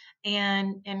empathy,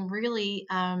 and really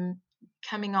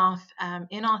coming off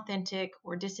inauthentic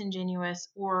or disingenuous,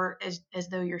 or as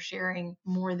though you're sharing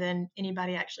more than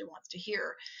anybody actually wants to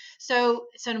hear. So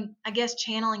I guess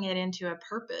channeling it into a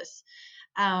purpose,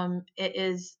 it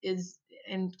is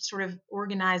and sort of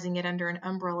organizing it under an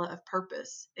umbrella of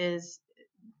purpose is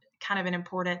kind of an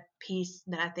important piece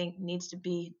that I think needs to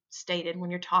be stated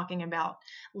when you're talking about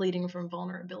leading from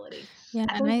vulnerability. Yeah,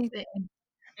 I and think I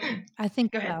that, I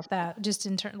think go ahead. about that just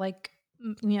in turn, like,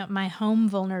 my home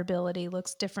vulnerability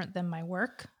looks different than my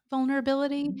work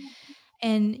vulnerability.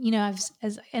 And,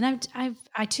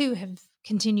 I too have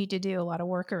continued to do a lot of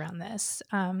work around this.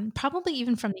 Probably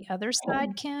even from the other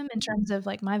side, Kim, in terms of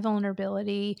like my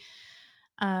vulnerability,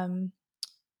 um,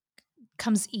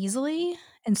 comes easily.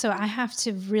 And so I have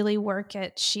to really work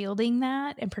at shielding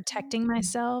that and protecting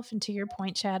myself. And to your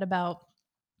point, Chad, about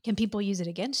can people use it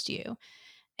against you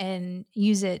and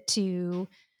use it to,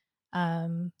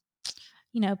 um,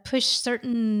 push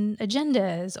certain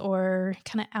agendas or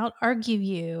kind of out argue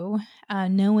you,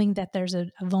 knowing that there's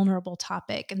a vulnerable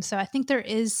topic. And so I think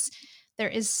there's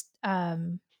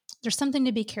something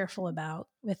to be careful about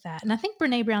with that. And I think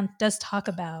Brene Brown does talk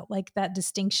about like that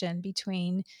distinction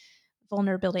between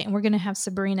vulnerability. And we're going to have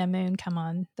Sabrina Moon come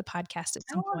on the podcast at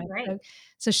some Oh, point. great.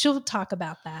 So she'll talk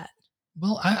about that.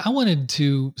 Well, I wanted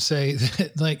to say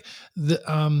that, like,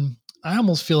 I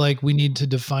almost feel like we need to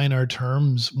define our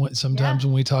terms Yeah. sometimes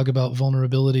when we talk about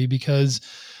vulnerability, because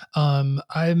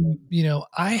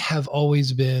I have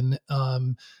always been,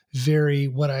 very,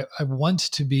 what I want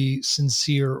to be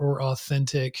sincere or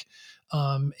authentic.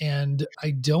 And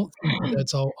I don't think that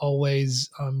that's always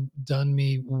done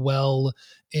me well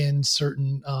in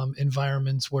certain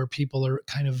environments where people are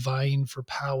kind of vying for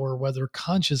power, whether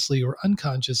consciously or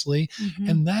unconsciously. Mhm.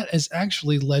 And that has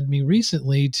actually led me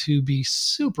recently to be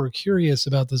super curious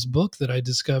about this book that I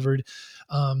discovered,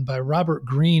 by Robert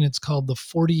Greene. It's called The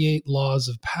 48 Laws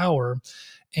of Power.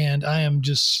 And I am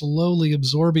just slowly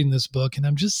absorbing this book. And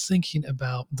I'm just thinking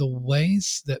about the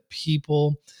ways that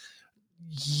people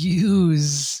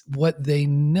use what they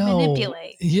know.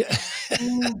 Manipulate. Yeah.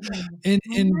 Mhm.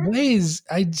 In Mhm. ways,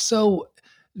 I so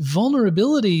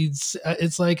vulnerability,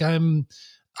 it's like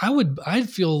I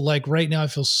feel like right now I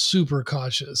feel super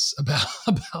cautious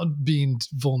about being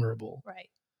vulnerable. Right.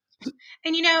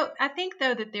 And I think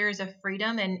though that there is a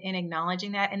freedom in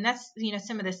acknowledging that, and that's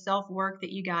some of the self work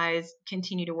that you guys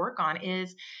continue to work on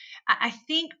is, I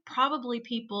think probably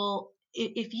people.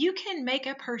 If you can make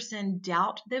a person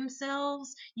doubt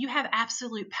themselves, you have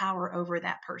absolute power over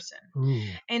that person. Ooh.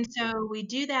 And so we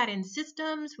do that in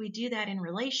systems, we do that in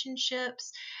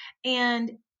relationships.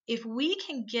 And if we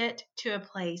can get to a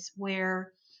place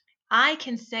where I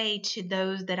can say to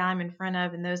those that I'm in front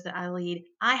of and those that I lead,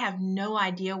 I have no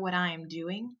idea what I am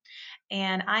doing.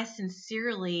 And I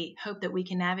sincerely hope that we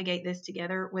can navigate this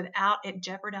together without it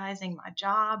jeopardizing my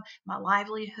job, my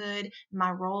livelihood,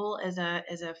 my role as a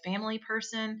family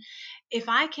person. If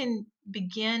I can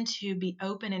begin to be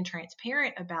open and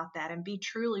transparent about that and be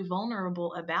truly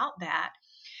vulnerable about that,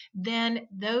 then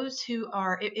those who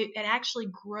are it actually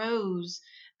grows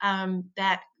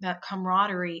that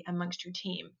camaraderie amongst your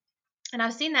team. And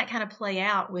I've seen that kind of play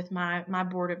out with my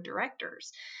board of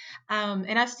directors.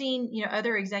 And I've seen,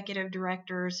 other executive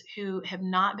directors who have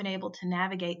not been able to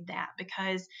navigate that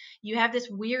because you have this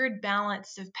weird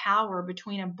balance of power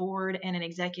between a board and an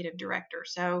executive director.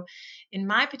 So in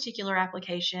my particular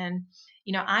application,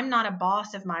 I'm not a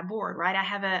boss of my board, right?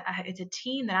 It's a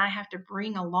team that I have to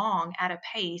bring along at a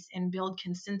pace and build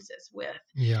consensus with.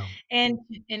 Yeah. And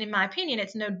in my opinion,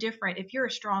 it's no different. If you're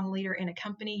a strong leader in a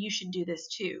company, you should do this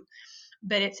too.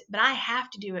 But I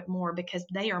have to do it more because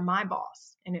they are my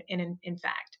boss in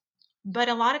fact. But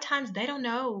a lot of times they don't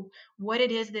know what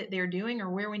it is that they're doing or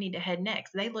where we need to head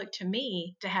next. They look to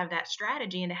me to have that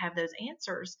strategy and to have those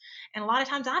answers. And a lot of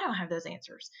times I don't have those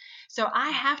answers. So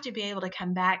I have to be able to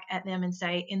come back at them and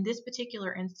say, in this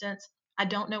particular instance, I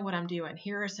don't know what I'm doing.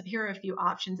 Here are a few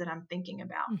options that I'm thinking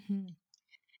about, Mm-hmm.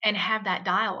 and have that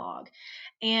dialogue.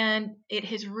 And it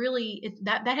has really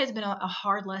that has been a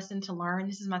hard lesson to learn.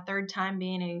 This is my third time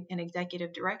being an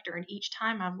executive director, and each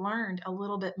time I've learned a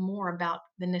little bit more about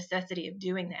the necessity of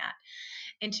doing that.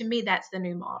 And to me, that's the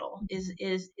new model. Is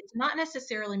it's not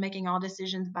necessarily making all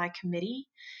decisions by committee,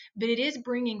 but it is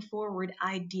bringing forward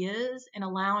ideas and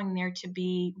allowing there to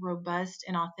be robust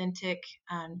and authentic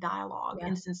dialogue Yeah.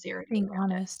 and sincerity Being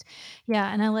around it. honest.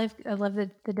 Yeah. And I love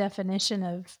the definition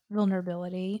of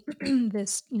vulnerability,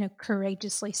 this,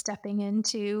 courageously stepping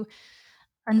into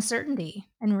uncertainty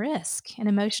and risk and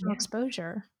emotional Yeah.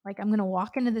 exposure. Like I'm going to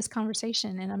walk into this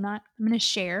conversation and I'm going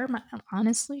to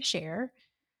honestly share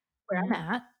where I'm Hmm.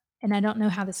 at, and I don't know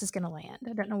how this is going to land.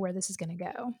 I don't know where this is going to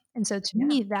go. And so to Yeah.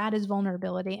 me, that is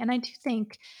vulnerability. And I do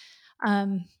think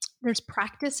um, there's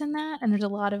practice in that, and there's a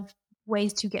lot of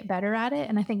ways to get better at it.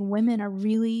 And I think women are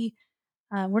really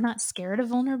we're not scared of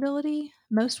vulnerability,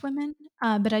 most women,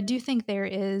 but I do think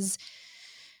there's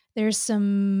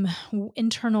some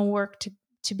internal work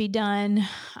to be done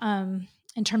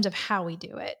in terms of how we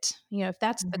do it. If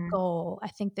that's the Hmm. goal, I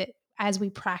think that as we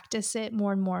practice it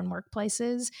more and more in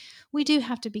workplaces, we do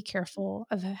have to be careful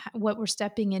of what we're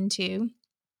stepping into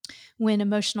when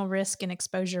emotional risk and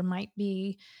exposure might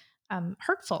be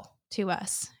hurtful to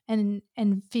us, and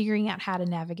figuring out how to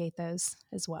navigate those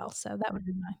as well. So that would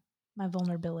be Hmm. my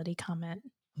vulnerability comment.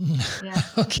 Yeah.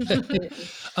 Okay.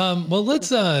 Well, let's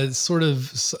sort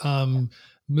of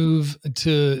move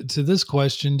to this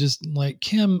question. Just like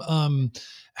Kim,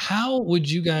 how would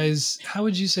you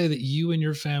say that you and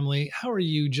your family, how are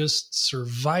you just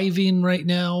surviving right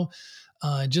now,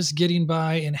 just getting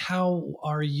by, and how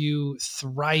are you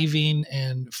thriving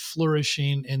and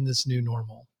flourishing in this new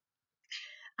normal?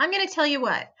 I'm going to tell you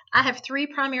what. I have three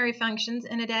primary functions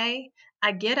in a day.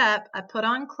 I get up, I put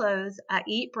on clothes, I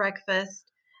eat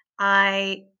breakfast,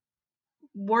 I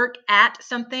work at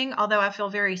something, although I feel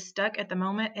very stuck at the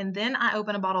moment, and then I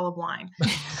open a bottle of wine.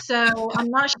 So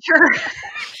I'm not sure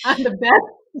I'm the Yep.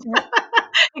 best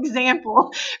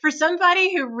example for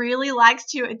somebody who really likes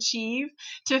to achieve.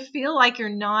 To feel like you're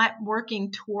not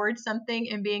working towards something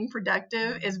and being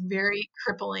productive is very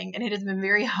crippling, and it has been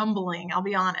very humbling, I'll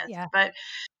be honest. Yeah, But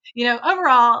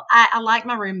overall, I like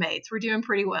my roommates. We're doing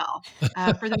pretty well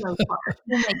for the most part.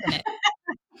 you're making it.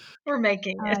 We're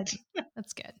making Uh, it.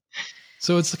 that's good.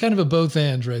 So it's kind of a both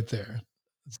and right there,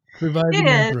 It surviving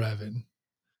and is. thriving.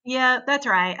 Yeah, that's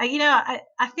right.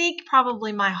 I think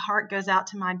probably my heart goes out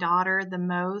to my daughter the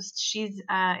most. She's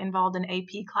involved in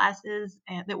AP classes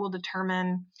that will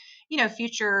determine,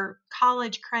 future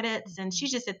college credits. And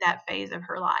she's just at that phase of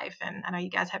her life. And I know you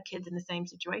guys have kids in the same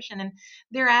situation. And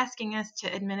they're asking us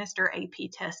to administer AP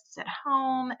tests at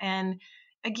home. And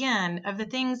again, of the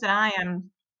things that I am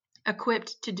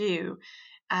equipped to do,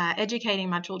 educating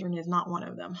my children is not one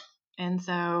of them. And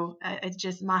so it's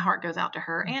just, my heart goes out to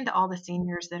her and to all the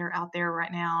seniors that are out there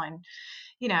right now. And,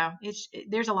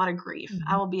 there's a lot of grief.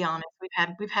 I Mhm. will be honest.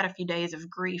 We've had a few days of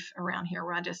grief around here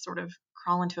where I just sort of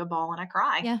crawl into a ball and I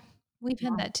cry. Yeah, we've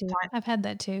had Um, that too. I've had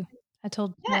that too. I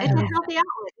told Yeah, Chad it's a healthy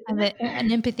outlet, I have isn't it?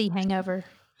 an empathy hangover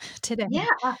today. Yeah,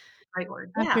 great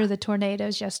word. After Yeah. the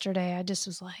tornadoes yesterday, I just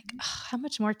was like, "Ugh, how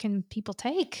much more can people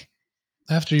take?"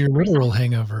 After your Precisely. literal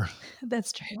hangover.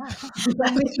 That's true. Yeah.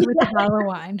 With the bottle of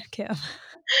wine, Kim.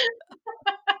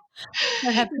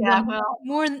 That happened Yeah, well,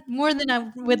 more than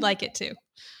I would like it to.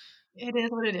 it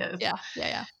is what it is. Yeah, yeah,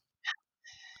 yeah.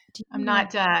 Do I'm you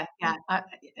not, yeah,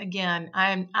 again,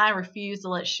 I refuse to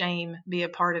let shame be a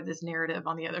part of this narrative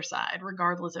on the other side,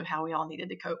 regardless of how we all needed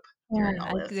to cope during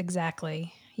all this.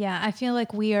 exactly. Yeah, I feel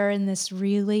like we are in this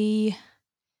really,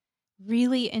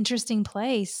 really interesting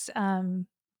place.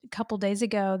 A couple days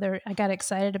ago, I got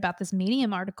excited about this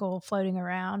Medium article floating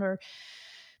around, or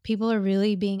people are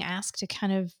really being asked to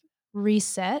kind of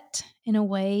reset in a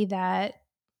way that,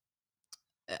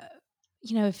 uh,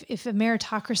 if a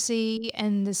meritocracy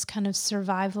and this kind of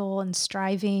survival and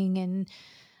striving and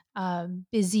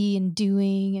busy and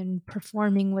doing and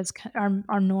performing was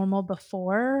our normal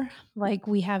before, like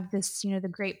we have this, the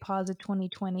great pause of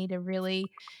 2020 to really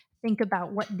think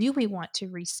about what do we want to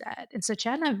reset. And so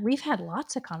Chad and I, we've had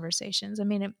lots of conversations. I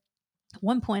mean, at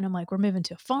one point I'm like, we're moving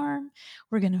to a farm,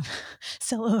 we're going to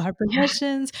sell all our Yeah,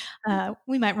 possessions,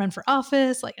 we might run for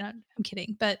office, like, I'm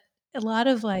kidding, but a lot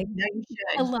of like no, you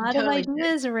a should. You lot of totally should.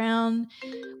 ideas around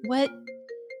what.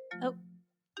 Oh,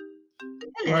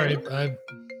 Sorry, Hello.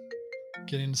 I'm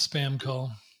getting a spam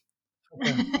call.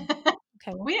 Okay.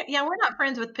 okay, well, We're not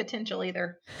friends with potential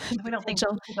either. We don't think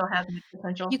potential. potential has much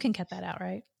potential. You can cut that out,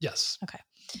 right? Yes. Okay.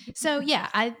 So yeah,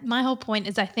 my whole point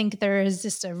is I think there is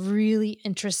just a really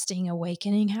interesting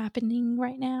awakening happening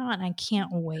right now, and I can't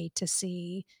wait to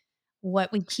see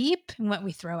what we keep and what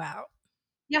we throw out.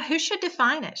 Yeah, who should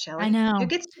define it, I Shelley? Who know.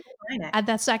 gets to define it?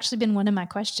 That's actually been one of my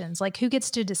questions. Like, who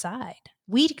gets to decide?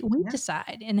 We Yeah.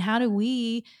 decide, and how do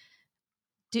we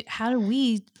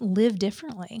live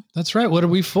differently? That's right. What are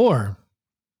we for?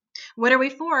 What are we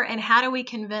for? And how do we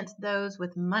convince those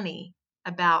with money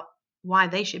about why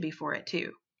they should be for it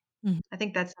too? Mhm. I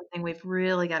think that's something we've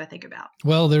really got to think about.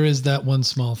 Well, there is that one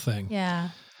small thing.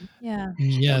 Yeah. Yeah. And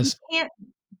we Yes. can't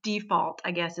default,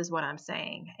 I guess, is what I'm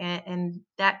saying. And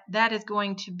that is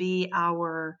going to be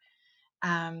our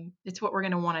it's what we're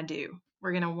going to want to do.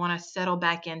 We're going to want to settle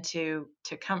back into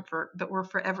comfort, but we're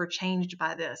forever changed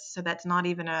by this. So that's not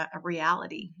even a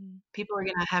reality. Mhm. People are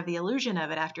going to have the illusion of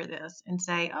it after this and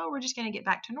say, oh, we're just going to get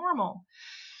back to normal.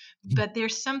 But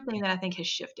there's something that I think has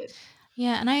shifted.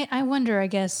 Yeah, and I wonder, I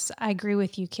guess I agree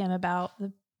with you, Kim, about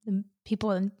the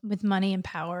people with money and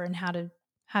power and how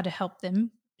to help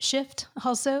them shift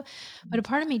also. But a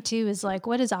part of me too is like,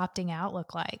 what does opting out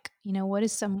look like? What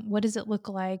does it look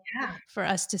like Yeah. for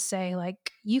us to say,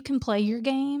 like, you can play your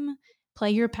game,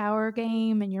 play your power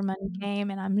game and your money game,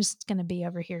 and I'm just gonna be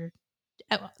over here,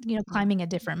 Yeah. climbing a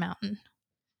different mountain.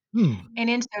 Hmm. And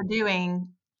in so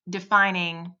doing,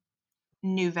 defining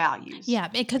new values. Yeah,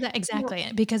 because You know,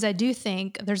 exactly, because I do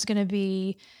think there's gonna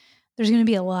be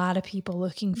a lot of people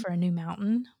looking for a new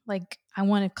mountain. Like, I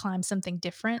wanna climb something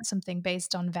different, something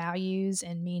based on values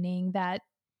and meaning that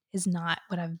is not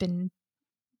what I've been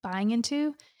buying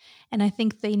into, and I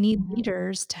think they need Mhm.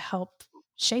 leaders to help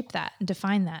shape that and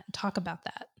define that and talk about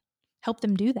that. Help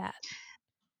them do that.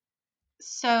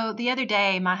 So the other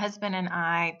day, my husband and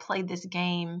I played this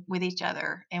game with each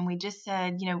other, and we just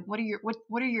said, what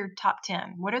are your top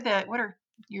 10? What are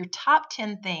your top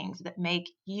 10 things that make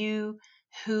you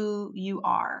who you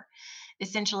are?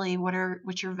 Essentially,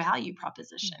 what's your value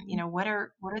proposition? Mhm. What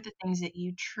are the things that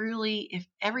you truly, if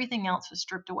everything else was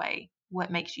stripped away,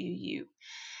 what makes you you?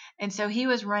 And so he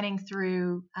was running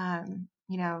through,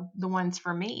 the ones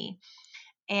for me,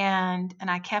 and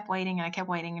I kept waiting and I kept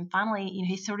waiting. And finally,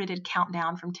 he sort of did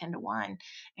countdown from 10 to 1.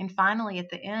 And finally, at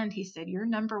the end, he said, your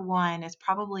number one is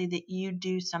probably that you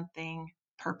do something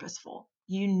purposeful.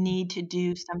 You need to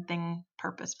do something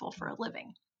purposeful for a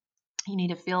living. You need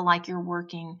to feel like you're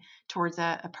working towards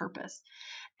a purpose.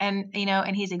 And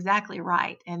he's exactly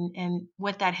right. And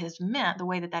what that has meant, the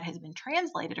way that has been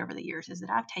translated over the years, is that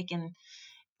I've taken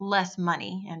less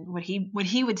money, and what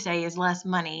he would say is less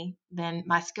money than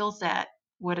my skill set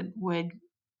would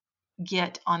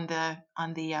get on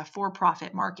the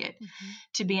for-profit market, Mhm.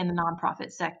 to be in the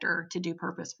nonprofit sector to do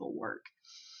purposeful work.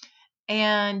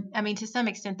 And I mean, to some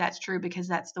extent that's true, because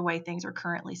that's the way things are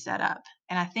currently set up.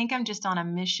 And I think I'm just on a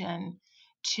mission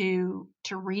to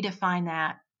redefine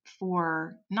that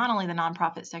for not only the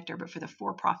nonprofit sector, but for the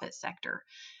for-profit sector,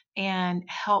 and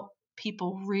help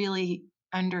people really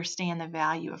understand the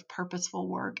value of purposeful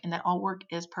work, and that all work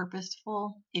is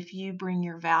purposeful if you bring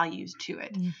your values to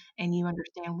it and you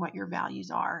understand what your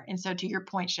values are. And so to your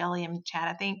point, Shelley and Chad,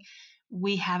 I think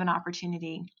we have an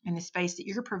opportunity in the space that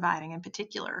you're providing in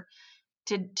particular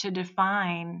to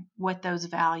define what those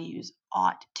values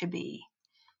ought to be.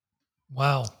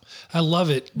 Wow. I love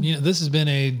it. This has been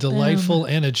a delightful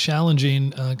and a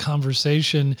challenging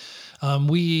conversation. Kim,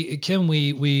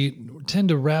 we tend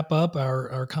to wrap up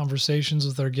our conversations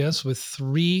with our guests with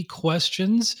 3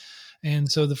 questions.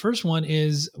 And so the first one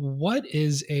is, what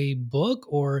is a book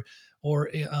or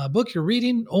a book you're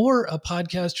reading or a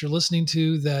podcast you're listening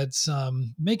to that's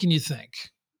making you think?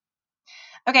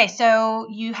 Okay, so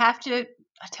you have to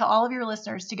tell all of your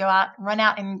listeners to run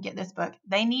out and get this book.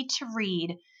 They need to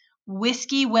read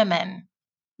Whiskey Women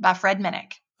by Fred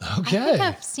Minnick. Okay. I think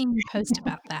I've seen you post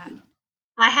about that.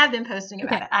 I have been posting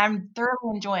about it. I'm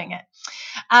thoroughly enjoying it.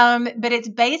 But it's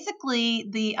basically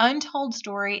the untold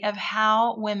story of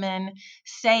how women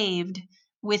saved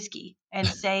whiskey and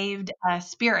saved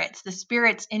spirits, the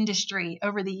spirits industry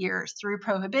over the years through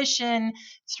prohibition,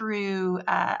 through,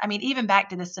 even back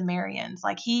to the Sumerians.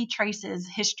 Like, he traces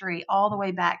history all the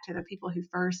way back to the people who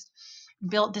first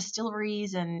built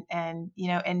distilleries and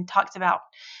talks about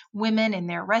women and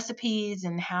their recipes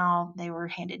and how they were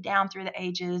handed down through the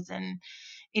ages. And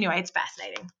anyway, it's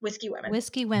fascinating. Whiskey Women.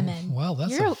 Whiskey Women. Wow,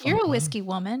 that's you're a whiskey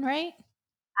woman, right?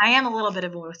 I am a little bit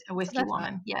of a whiskey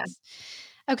woman. Yes.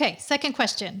 Okay. Second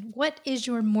question. What is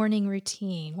your morning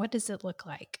routine? What does it look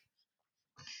like?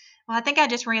 Well, I think I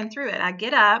just ran through it. I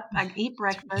get up, I eat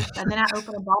breakfast, and then I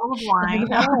open a bottle of wine.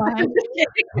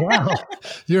 Wow.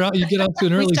 You get off to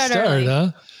an early start,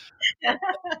 huh?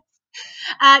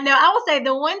 No, I will say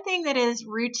the one thing that is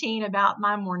routine about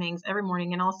my mornings, every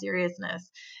morning, in all seriousness,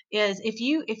 is if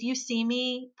you see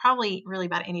me, probably really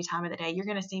about any time of the day, you're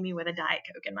going to see me with a Diet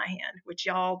Coke in my hand, which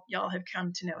y'all have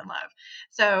come to know and love.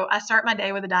 So I start my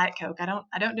day with a Diet Coke.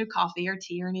 I don't do coffee or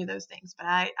tea or any of those things, but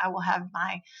I will have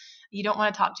my. You don't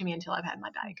want to talk to me until I've had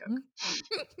my Diet Coke.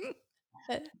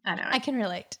 I know. I can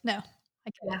relate. No,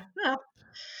 I can. Yeah. Well,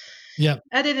 yeah.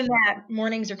 Other than that,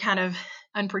 mornings are kind of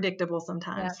unpredictable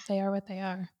sometimes. Yeah, they are what they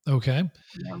are. Okay.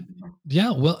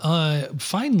 Yeah. Well,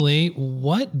 finally,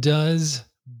 what does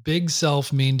big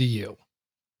self mean to you?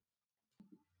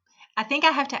 I think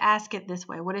I have to ask it this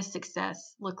way. What does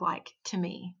success look like to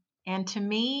me? And to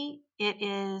me, it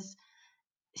is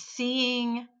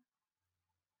seeing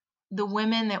the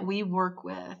women that we work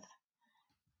with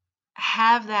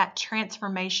have that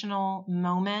transformational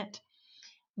moment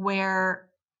where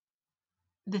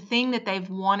the thing that they've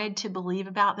wanted to believe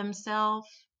about themselves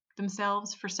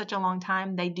for such a long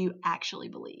time, they do actually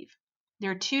believe.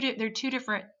 They're two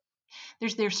different.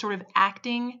 There's sort of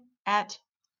acting at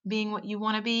being what you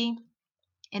want to be,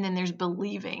 and then there's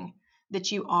believing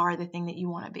that you are the thing that you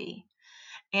want to be.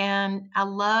 And I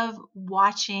love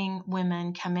watching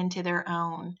women come into their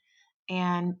own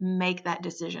and make that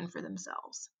decision for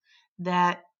themselves,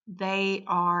 that they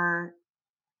are,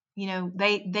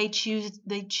 they choose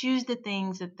the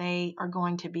things that they are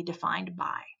going to be defined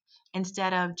by,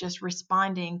 instead of just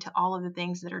responding to all of the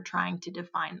things that are trying to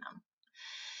define them.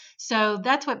 So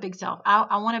that's what Big Self.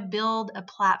 I want to build a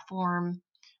platform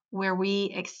where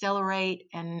we accelerate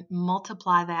and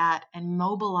multiply that and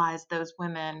mobilize those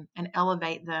women and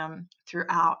elevate them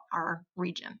throughout our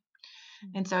region.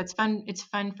 And so it's fun. It's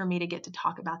fun for me to get to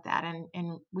talk about that.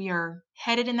 And we are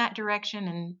headed in that direction.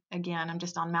 And again, I'm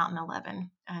just on Mountain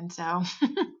 11. And so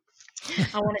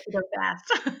I want it to go fast.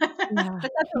 Yeah.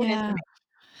 But that's what it is for me.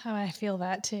 Oh, I feel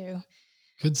that too.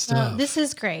 Good stuff. This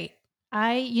is great.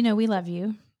 We love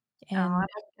you. And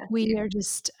we are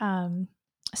just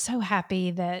so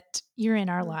happy that you're in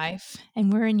our life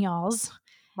and we're in y'all's.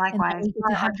 Likewise. And that we get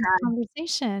to have this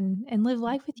conversation and live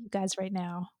life with you guys right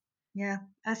now. Yeah,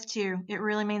 us too. It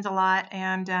really means a lot.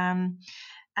 And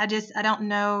I don't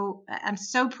know. I'm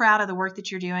so proud of the work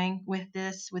that you're doing with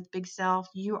Big Self.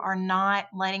 You are not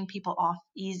letting people off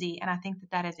easy. And I think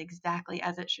that is exactly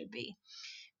as it should be.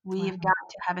 We've got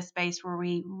to have a space where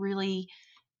we really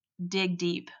dig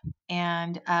deep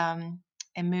and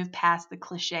move past the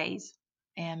cliches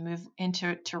and move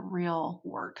into real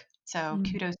work. So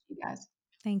kudos to you guys.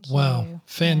 Thank you. Wow.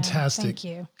 Fantastic. Thank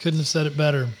you. Couldn't have said it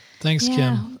better. Thanks,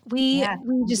 Kim. We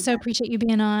just so appreciate you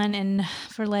being on and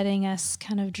for letting us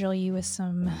kind of drill you with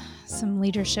some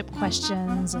leadership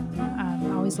questions. And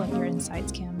I always love your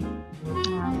insights, Kim.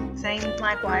 Same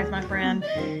likewise, my friend.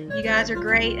 You guys are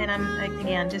great. And I'm,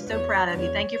 again, just so proud of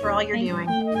you. Thank you for all you're doing.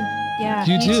 Yeah,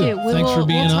 you too. Thanks for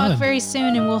being on. We'll talk very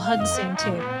soon and we'll hug soon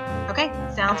too. Okay.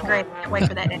 Sounds great. Can't wait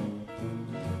for that day.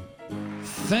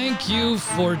 Thank you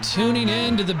for tuning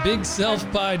in to the Big Self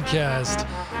Podcast.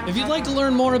 If you'd like to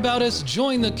learn more about us,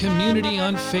 join the community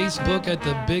on Facebook at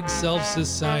the Big Self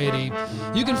Society.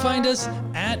 You can find us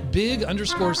at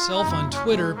Big_Self on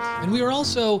Twitter, and we are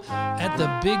also at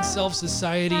the Big Self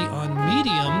Society on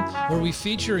Medium, where we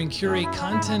feature and curate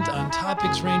content on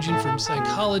topics ranging from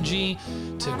psychology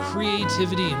to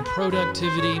creativity and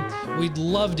productivity. We'd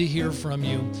love to hear from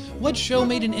you. What show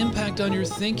made an impact on your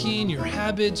thinking, your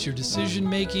habits, your decision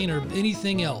making, or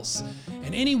anything else?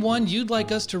 And anyone you'd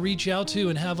like us to reach out to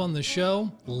and have on the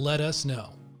show, let us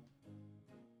know.